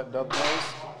how to cut dovetails.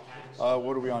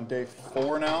 What are we on, day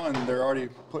 4 now? And they're already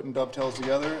putting dovetails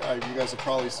together. You guys have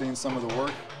probably seen some of the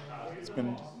work. It's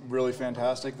been really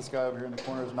fantastic. This guy over here in the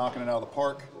corner is knocking it out of the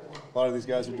park. A lot of these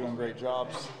guys are doing great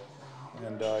jobs.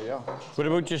 And yeah. What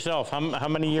about yourself? How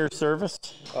many years service?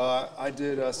 I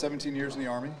did 17 years in the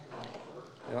Army.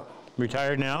 Yeah.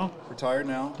 Retired now? Retired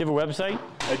now. Do you have a website?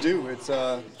 I do. It's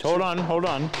Hold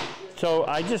on. So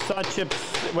I just saw Chip's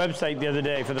website the other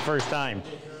day for the first time.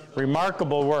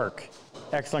 Remarkable work.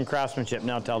 Excellent craftsmanship.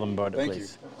 Now tell them about it,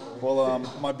 please. Thank you. Well,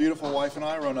 my beautiful wife and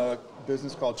I run a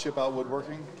business called Chip Out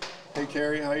Woodworking. Hey,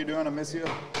 Carrie, how you doing? I miss you.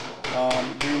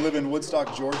 We live in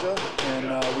Woodstock, Georgia,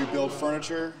 and we build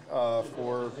furniture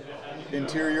for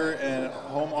interior and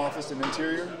home office and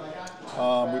interior.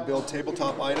 We build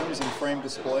tabletop items and frame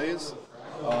displays.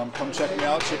 Come check me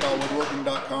out,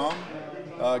 chipOutWoodworking.com.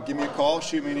 Give me a call,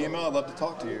 shoot me an email. I'd love to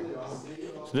talk to you.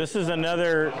 So this is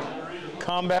another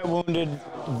combat wounded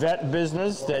vet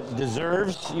business that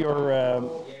deserves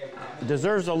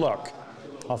deserves a look.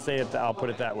 I'll put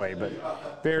it that way, but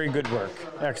very good work.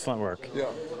 Excellent work. Yeah,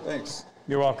 thanks.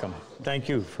 You're welcome. Thank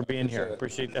you for being here.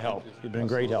 Appreciate the help. You've been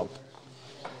great help.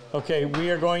 Okay, we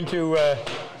are going to,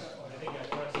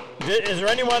 is there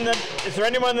anyone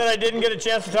that I didn't get a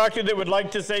chance to talk to that would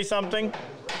like to say something?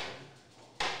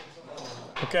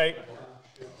 Okay.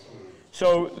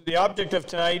 So the object of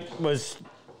tonight was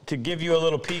to give you a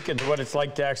little peek into what it's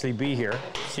like to actually be here.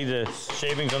 See the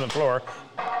shavings on the floor.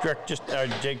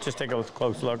 Jake, just take a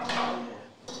close look. A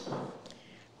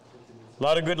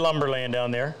lot of good lumber laying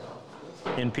down there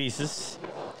in pieces.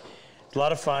 A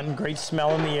lot of fun, great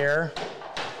smell in the air.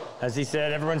 As he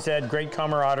said, everyone said, great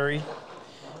camaraderie.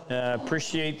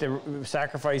 Appreciate the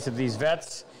sacrifice of these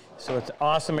vets. So it's an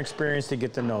awesome experience to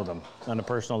get to know them on a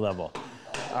personal level.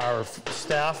 Our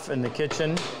staff in the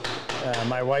kitchen,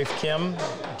 my wife Kim,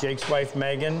 Jake's wife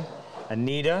Megan,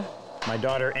 Anita, my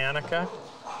daughter Annika,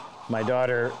 my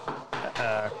daughter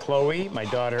Chloe, my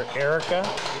daughter Erica,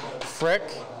 Frick,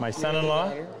 my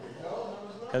son-in-law.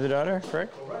 Other daughter, Frick.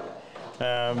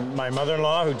 My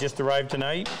mother-in-law who just arrived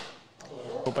tonight.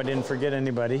 Hope I didn't forget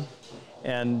anybody.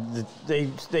 And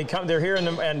they're here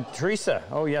and Teresa.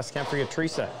 Oh yes, can't forget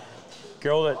Teresa.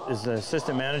 Girl that is the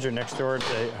assistant manager next door at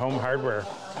the Home Hardware.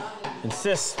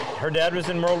 Insists her dad was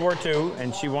in World War II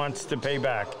and she wants to pay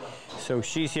back. So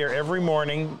she's here every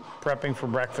morning prepping for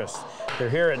breakfast. They're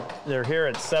here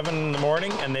at 7 in the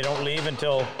morning and they don't leave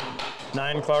until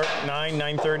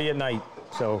 9:30 at night.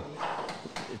 So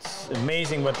it's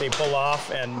amazing what they pull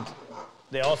off, and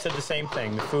they all said the same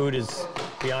thing. The food is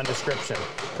beyond description.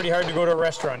 Pretty hard to go to a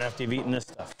restaurant after you've eaten this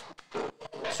stuff.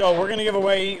 So we're gonna give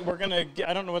away,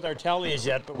 I don't know what our tally is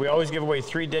yet, but we always give away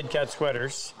 3 Dead Cat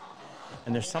sweaters.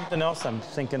 And there's something else I'm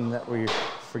thinking that we're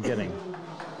forgetting.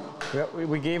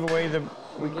 We gave away the...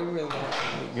 We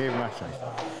gave them actually.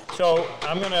 So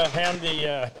I'm going to hand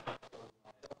the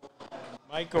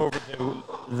mic over to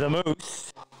the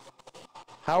Moose.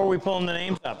 How are we pulling the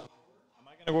names up? Am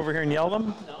I going to go over here and yell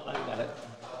them? No, I got it.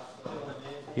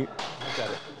 I got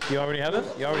it. You already have it?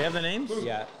 You already have the names?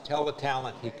 Yeah. Tell the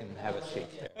talent he can have a seat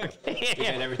there. Okay.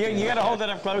 You got to hold it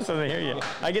up close so they hear you.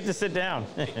 I get to sit down.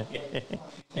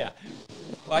 Yeah.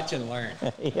 Watch and learn.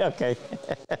 Yeah, okay.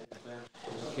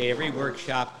 Okay, every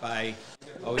workshop I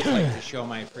always like to show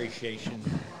my appreciation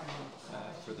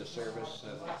for the service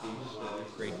of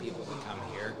these great people that come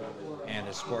here and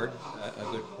to support a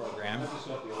good program.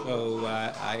 So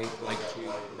I like to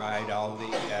provide all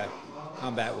the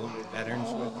combat wounded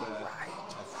veterans with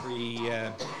a free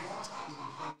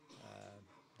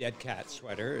dead cat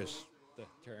sweater is the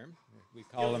term. We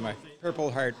call them a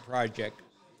Purple Heart Project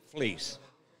fleece.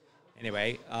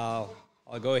 Anyway, I'll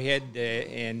go ahead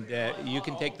and you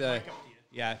can take the,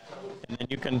 yeah. And then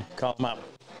you can call them up.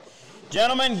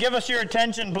 Gentlemen, give us your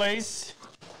attention, please.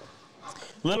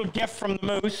 Little gift from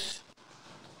the moose.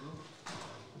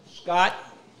 Scott.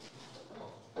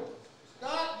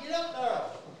 Scott, get up there.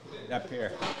 Get up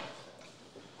here.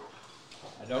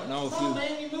 I don't know if Come on,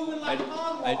 man, you're moving like a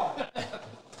lawnmower.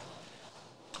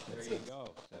 There you go.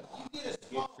 So, gift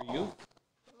for you.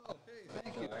 Oh, hey,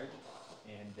 thank you.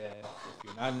 And if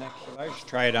you're not an extra large,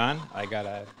 try it on. I got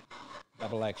a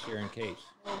double X here in case.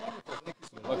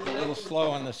 You looked a little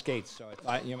slow on the skates, so I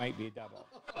thought you might be a double.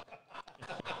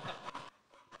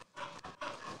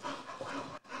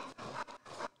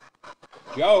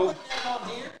 Joe.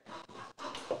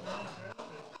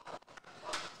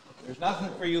 There's nothing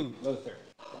for you, Luther.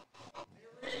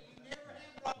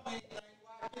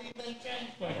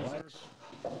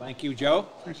 Thank you, Joe.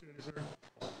 Appreciate it, sir.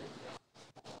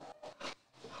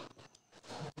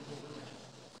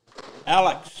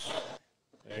 Alex.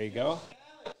 There you go.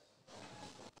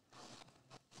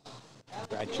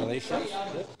 Congratulations.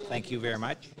 Thank you very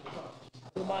much.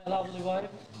 To my lovely wife,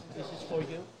 this is for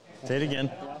you. Say it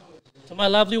again. To my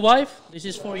lovely wife, this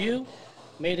is for you.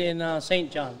 Made in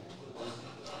St. John.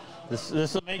 This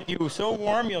will make you so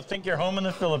warm you'll think you're home in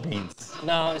the Philippines.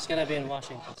 No, it's going to be in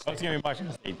Washington State. Oh, it's going to be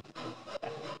Washington State.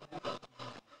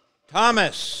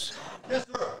 Thomas. Yes,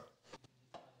 sir.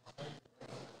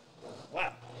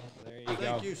 Wow. There you Thank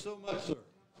go. you so much, sir.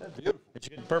 That's beautiful. But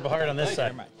you get Purple Heart on this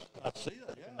side. I see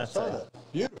that. Yeah, I That's saw it.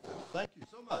 that. Beautiful. Thank you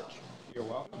so much. You're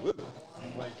welcome.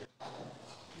 Pleasure.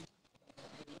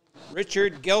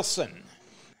 Richard Gilson.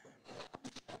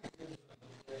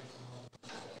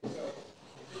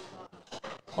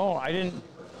 Oh, I didn't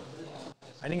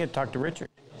get to talk to Richard.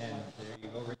 And there you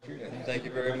go, Richard. Thank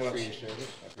you very much. For your service.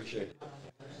 I appreciate it.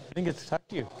 I didn't get to talk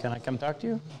to you. Can I come talk to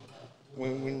you?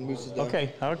 When Moose is done.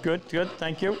 Okay. Oh, good.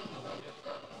 Thank you.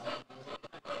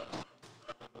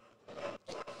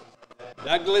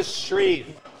 Douglas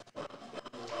Shreve.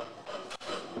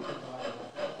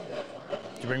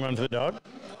 Did you bring one for the dog?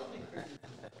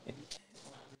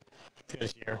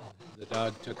 This year. The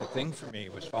dog took a thing for me.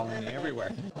 It was following me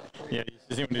everywhere. Yeah, you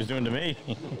should see what he was doing to me.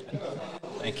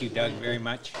 Thank you, Doug, very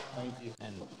much. Thank you.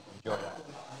 And enjoy that.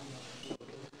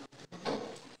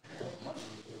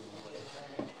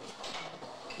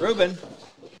 Ruben.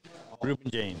 Ruben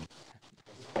Jane.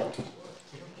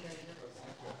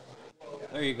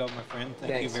 There you go, my friend.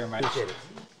 Thank Thanks. you very much. Appreciate it.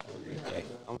 Okay.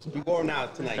 I'm to be warm now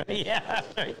tonight. Yeah.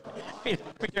 We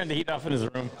turned the heat off in his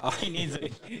room. Oh, he needs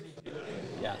it.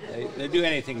 Yeah, they do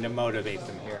anything to motivate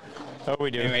them here. Oh, we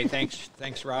do. Anyway,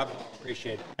 thanks, Rob.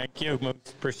 Appreciate it. Thank you.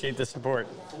 Appreciate the support.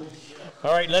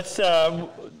 All right, let's.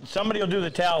 Somebody will do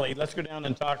the tally. Let's go down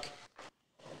and talk.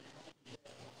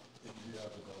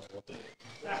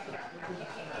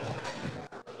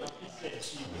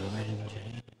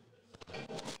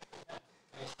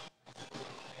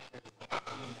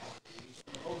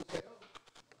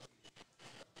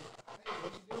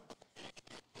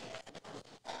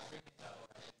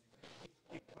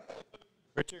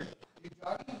 Richard.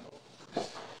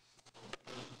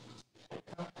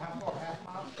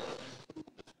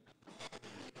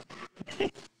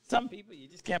 Some people, you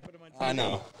just can't put them on TV. I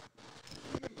know.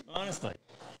 Honestly.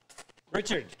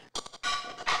 Richard,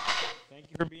 thank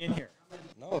you for being here.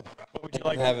 No. What would you Thank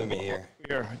like for having me here?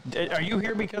 Are you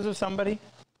here because of somebody?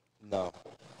 No.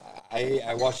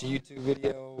 I watched a YouTube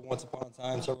video once upon a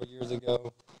time several years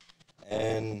ago,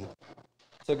 and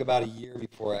it took about a year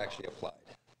before I actually applied.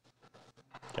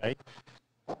 Okay.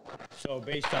 So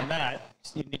based on that,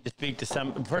 you need to speak to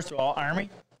some. First of all, Army.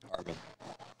 Army.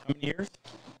 How many years?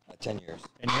 10 years.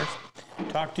 10 years.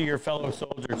 Talk to your fellow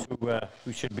soldiers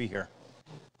who should be here.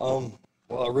 Well,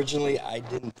 originally I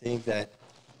didn't think that.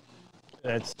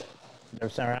 That's their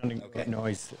surrounding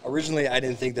noise. Originally I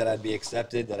didn't think that I'd be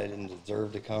accepted, that I didn't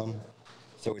deserve to come.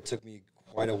 So it took me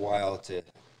quite a while to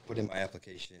put in my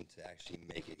application to actually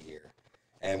make it here.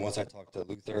 And once I talked to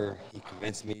Luther, he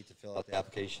convinced me to fill out the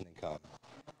application and come.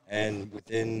 And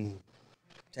within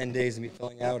 10 days of me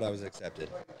filling out, I was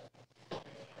accepted.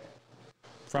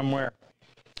 From where?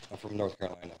 I'm from North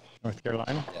Carolina. North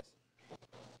Carolina? Yes.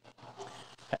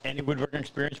 Any woodworking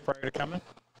experience prior to coming?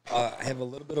 I have a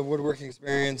little bit of woodworking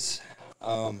experience.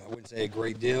 I wouldn't say a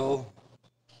great deal.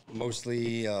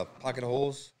 Mostly pocket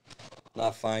holes,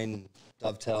 not fine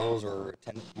dovetails or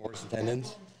mortise and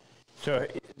tendons. So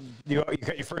you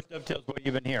got your first dovetails while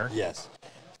you've been here? Yes.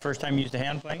 First time you used a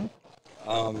hand plane?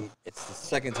 It's the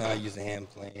second time I used a hand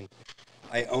plane.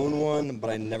 I own one, but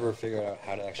I never figured out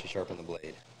how to actually sharpen the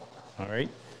blade. All right.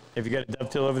 Have you got a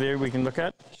dovetail over there we can look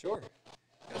at? Sure.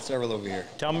 Got several over here.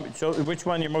 Tell me, so which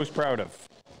one you're most proud of?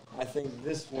 I think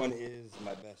this one is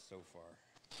my best so far.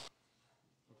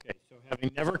 Okay, so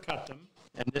having never cut them,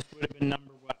 and this would have been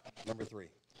number what? Number 3.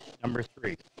 Number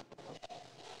 3.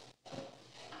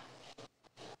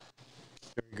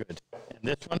 Very good. And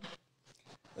this one?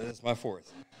 This is my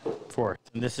 4th. 4th.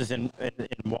 And this is in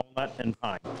walnut and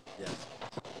pine? Yes.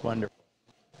 Wonderful.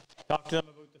 Talk to them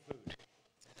about the food.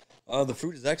 The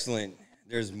food is excellent.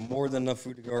 There's more than enough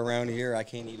food to go around here. I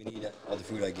can't even eat all the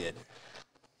food I get.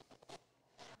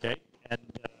 Okay. And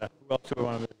who else do we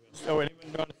want to do? So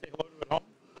anyone want to say hello to at home?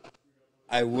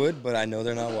 I would, but I know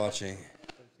they're not watching.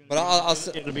 But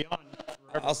it'll be on.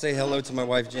 I'll say hello to my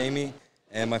wife, Jamie,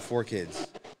 and my 4 kids.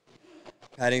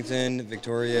 Paddington,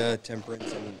 Victoria,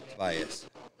 Temperance, and Tobias.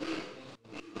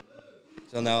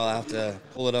 So now I'll have to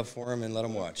pull it up for them and let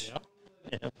them watch.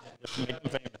 Yeah. Just make them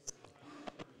famous.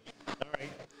 All right.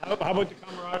 How about the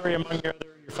camaraderie among your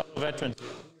fellow veterans?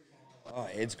 Oh,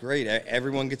 it's great.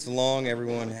 Everyone gets along.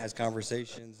 Everyone has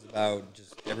conversations about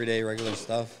just everyday, regular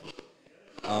stuff.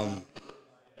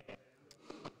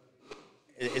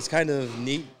 It's kind of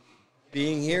neat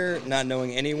being here, not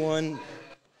knowing anyone,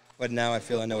 but now I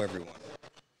feel I know everyone.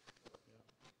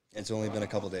 It's only been a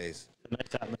couple days. It's a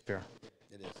nice atmosphere.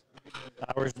 It is.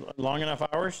 Hours, long enough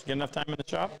hours? Get enough time in the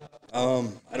shop?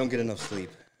 I don't get enough sleep.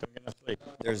 Don't get enough sleep.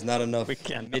 There's not enough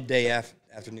midday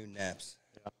afternoon naps.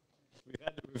 Yeah.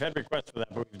 We've had requests for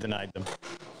that, but we've denied them.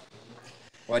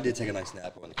 Well, I did take a nice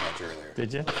nap on the couch earlier.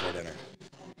 Did you? Before dinner.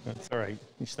 That's all right.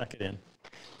 You snuck it in.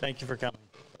 Thank you for coming.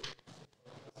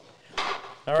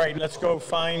 All right, let's go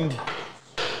find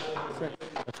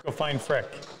Frick.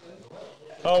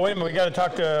 Oh, wait a minute. We got to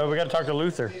talk to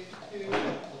Luther.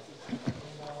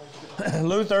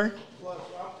 Luther.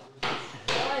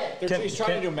 He's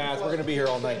trying to do math. We're going to be here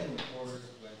all night.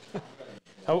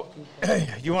 Oh,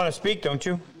 you want to speak, don't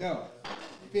you? No.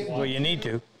 Well, you need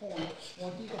to.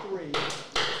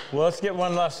 Well, let's get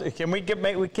one last. Can we get?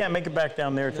 We can't make it back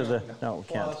down there to the. No, we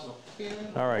can't.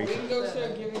 All right. We can go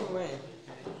start giving away.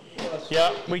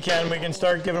 Yeah, we can. We can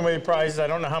start giving away prizes. I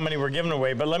don't know how many we're giving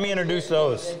away, but let me introduce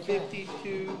those.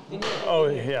 52. Oh,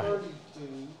 yeah.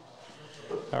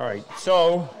 All right.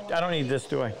 So, I don't need this,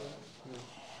 do I?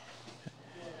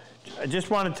 I just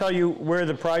want to tell you where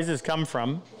the prizes come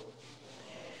from.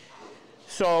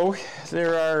 So,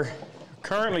 there are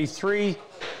currently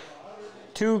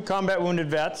two combat wounded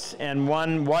vets and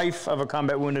one wife of a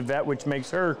combat wounded vet, which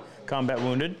makes her combat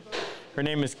wounded. Her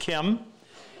name is Kim,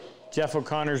 Jeff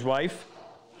O'Connor's wife,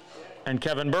 and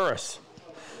Kevin Burris.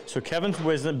 So Kevin's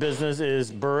business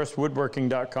is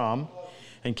burriswoodworking.com,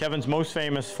 and Kevin's most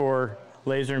famous for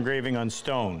laser engraving on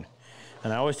stone.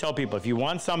 And I always tell people, if you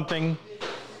want something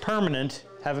permanent,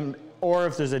 or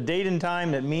if there's a date and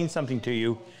time that means something to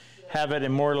you, have it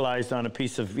immortalized on a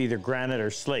piece of either granite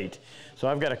or slate. So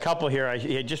I've got a couple here. I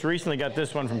just recently got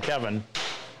this one from Kevin.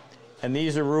 And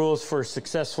these are rules for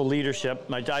successful leadership,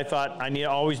 which I thought I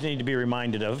always need to be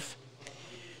reminded of.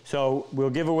 So we'll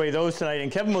give away those tonight.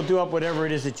 And Kevin will do up whatever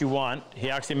it is that you want. He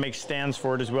actually makes stands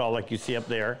for it as well, like you see up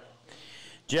there.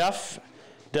 Jeff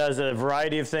does a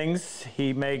variety of things.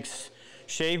 He makes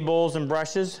shave bowls and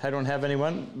brushes. I don't have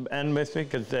anyone with me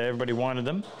because everybody wanted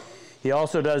them. He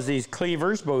also does these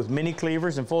cleavers, both mini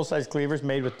cleavers and full-size cleavers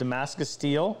made with Damascus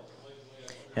steel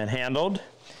and handled.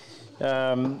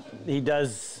 He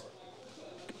does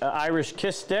Irish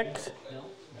kiss sticks.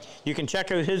 You can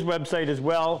check out his website as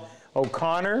well,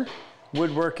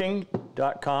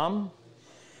 O'ConnorWoodworking.com.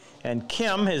 And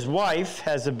Kim, his wife,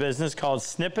 has a business called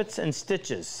Snippets and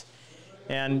Stitches.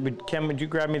 And Kim, would you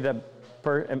grab me the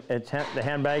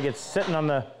handbag? It's sitting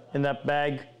in that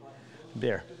bag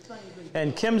there.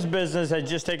 And Kim's business has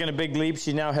just taken a big leap.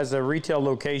 She now has a retail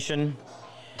location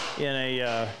in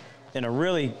a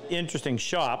really interesting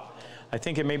shop. I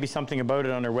think it may be something about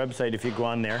it on her website if you go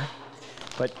on there.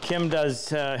 But Kim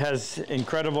has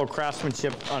incredible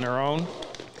craftsmanship on her own,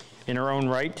 in her own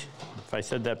right, if I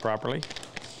said that properly.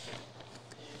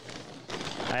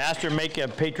 I asked her to make a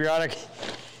patriotic,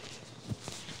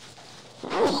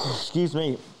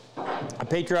 a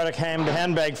patriotic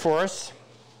handbag for us.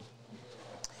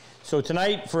 So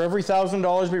tonight, for every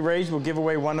 $1,000 we raise, we'll give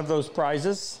away one of those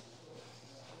prizes.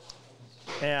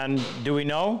 And do we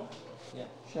know? Yeah,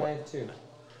 shy of 2.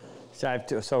 Shy of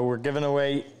 2. So we're giving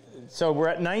away, so we're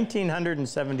at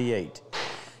 1,978.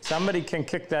 Somebody can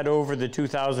kick that over the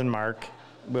 2,000 mark.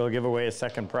 We'll give away a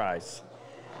second prize.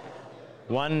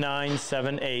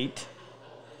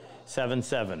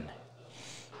 197877.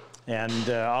 And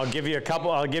I'll give you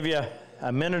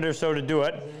a minute or so to do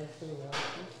it.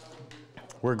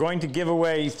 We're going to give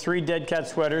away 3 Dead Cat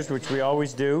sweaters, which we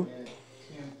always do.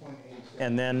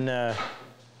 And then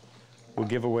we'll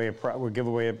give away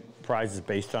prizes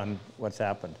based on what's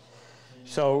happened.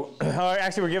 So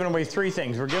actually, we're giving away 3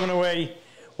 things. We're giving away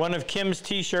one of Kim's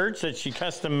T-shirts that she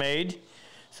custom made.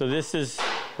 So this is,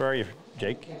 where are you,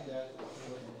 Jake?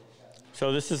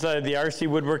 So this is the RC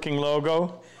Woodworking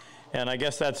logo, and I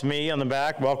guess that's me on the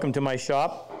back. Welcome to my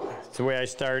shop. It's the way I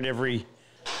start every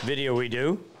video we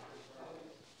do.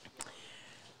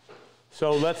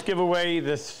 So let's give away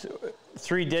this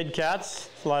 3 dead cats.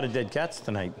 It's a lot of dead cats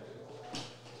tonight.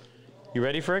 You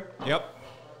ready for it? Yep.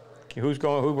 Okay, who's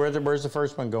going? Where's the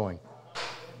first one going?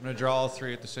 I'm going to draw all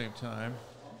 3 at the same time.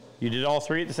 You did all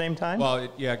 3 at the same time? Well,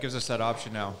 yeah, it gives us that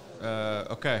option now.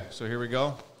 Okay, so here we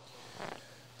go.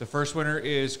 The first winner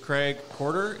is Craig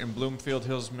Porter in Bloomfield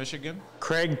Hills, Michigan.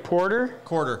 Craig Porter?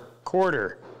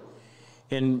 Quarter.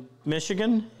 In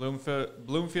Michigan?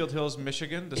 Bloomfield Hills,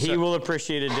 Michigan. He will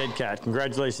appreciate a dead cat.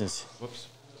 Congratulations. Whoops.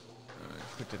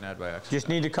 Clicked an ad by accident. Just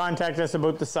need to contact us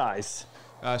about the size.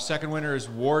 Second winner is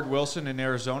Ward Wilson in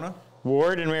Arizona.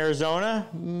 Ward in Arizona.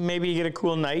 Maybe you get a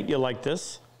cool night. You'll like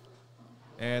this.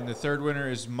 And the third winner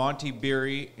is Monty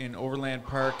Beery in Overland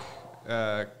Park,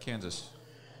 Kansas.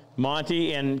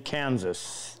 Monty in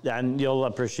Kansas. And you'll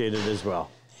appreciate it as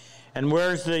well. And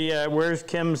where's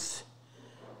Kim's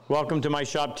Welcome to My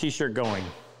Shop t-shirt going?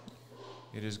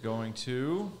 It is going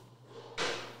to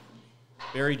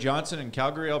Barry Johnson in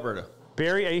Calgary, Alberta.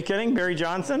 Barry, are you kidding? Barry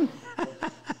Johnson?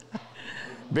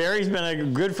 Barry's been a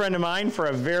good friend of mine for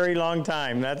a very long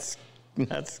time. That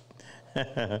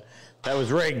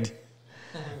was rigged.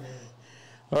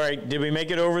 All right, did we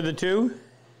make it over the 2?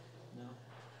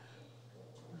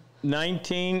 No.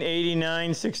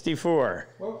 1989-64.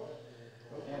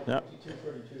 No.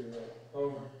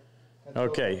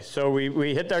 Okay, so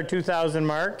we hit our 2,000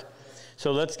 mark.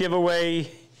 So let's give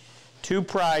away 2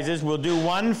 prizes. We'll do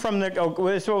one from the,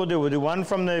 this is what we'll do. We'll do one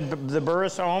from the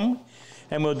Burris home,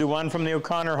 and we'll do one from the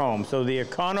O'Connor home. So the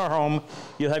O'Connor home,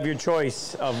 you'll have your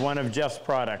choice of one of Jeff's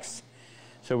products.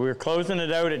 So we're closing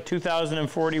it out at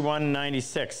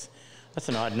 2,041.96. That's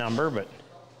an odd number, but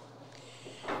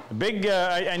a big.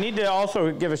 I need to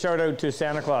also give a shout out to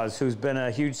Santa Claus, who's been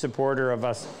a huge supporter of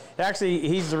us. Actually,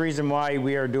 he's the reason why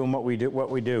we are doing what we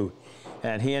do.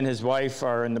 And he and his wife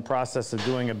are in the process of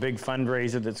doing a big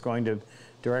fundraiser that's going to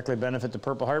directly benefit the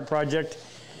Purple Heart Project.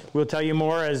 We'll tell you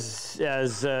more as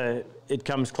it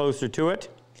comes closer to it,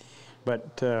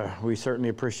 but we certainly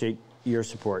appreciate your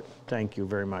support. Thank you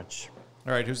very much.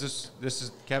 All right, who's this? This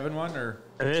is Kevin one, or?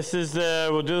 This is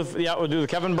we'll do the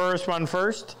Kevin Burris one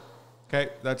first. Okay,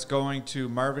 that's going to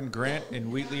Marvin Grant in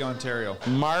Wheatley, Ontario.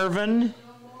 Marvin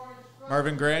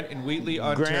Grant in Wheatley,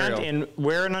 Ontario. Grant in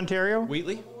where in Ontario?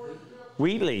 Wheatley.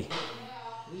 Wheatley.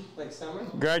 Like summer?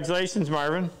 Congratulations,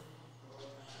 Marvin.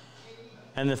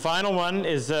 And the final one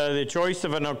is the choice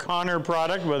of an O'Connor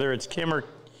product, whether it's Kim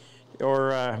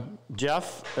or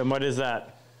Jeff. And what is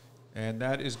that? And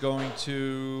that is going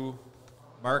to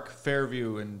Mark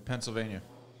Fairview in Pennsylvania.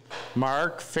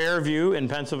 Mark Fairview in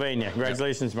Pennsylvania.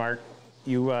 Congratulations, Mark.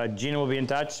 Gina will be in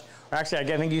touch.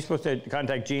 Actually, I think you're supposed to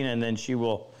contact Gina, and then she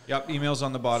will. Yep, emails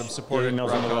on the bottom. Support it.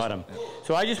 Emails on the bottom. Yeah.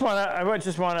 So I just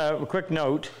want a quick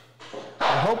note.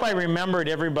 I hope I remembered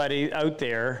everybody out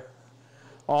there,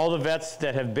 all the vets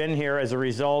that have been here as a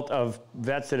result of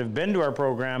vets that have been to our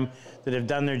program, that have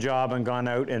done their job and gone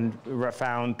out and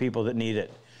found people that need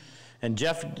it. And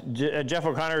Jeff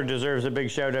O'Connor deserves a big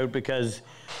shout out because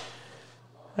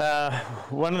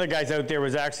one of the guys out there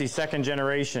was actually second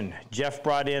generation. Jeff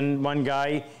brought in one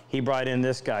guy, he brought in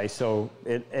this guy, so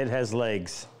it has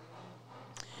legs.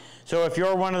 So if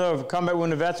you're one of the combat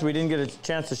wounded vets, we didn't get a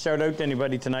chance to shout out to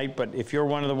anybody tonight, but if you're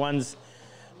one of the ones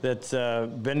that's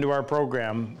been to our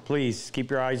program, please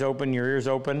keep your eyes open, your ears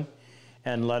open,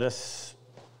 and let us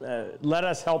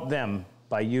help them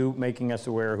by you making us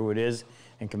aware of who it is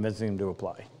and convincing them to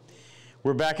apply.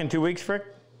 We're back in 2 weeks, Frick?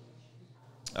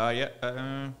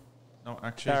 No,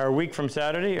 actually. A week from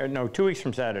Saturday? Or no, 2 weeks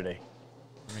from Saturday.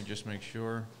 Let me just make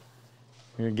sure.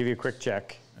 I'm going to give you a quick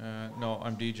check. No,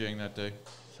 I'm DJing that day.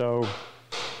 So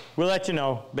we'll let you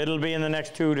know. But it'll be in the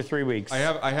next 2 to 3 weeks. I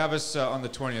have us on the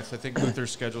 20th. I think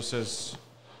Luther's schedule says.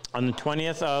 On the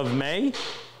 20th of May?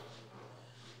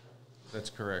 That's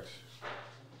correct.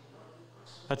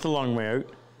 That's a long way out.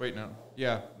 Wait, no.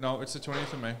 Yeah, no, it's the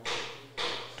 20th of May.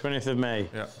 20th of May.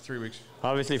 Yeah, 3 weeks.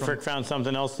 Obviously, Frick found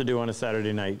something else to do on a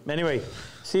Saturday night. Anyway,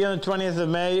 see you on the 20th of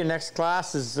May. Your next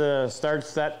class is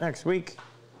starts that next week.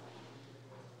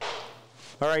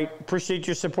 All right, appreciate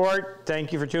your support.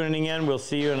 Thank you for tuning in. We'll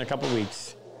see you in a couple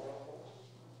weeks.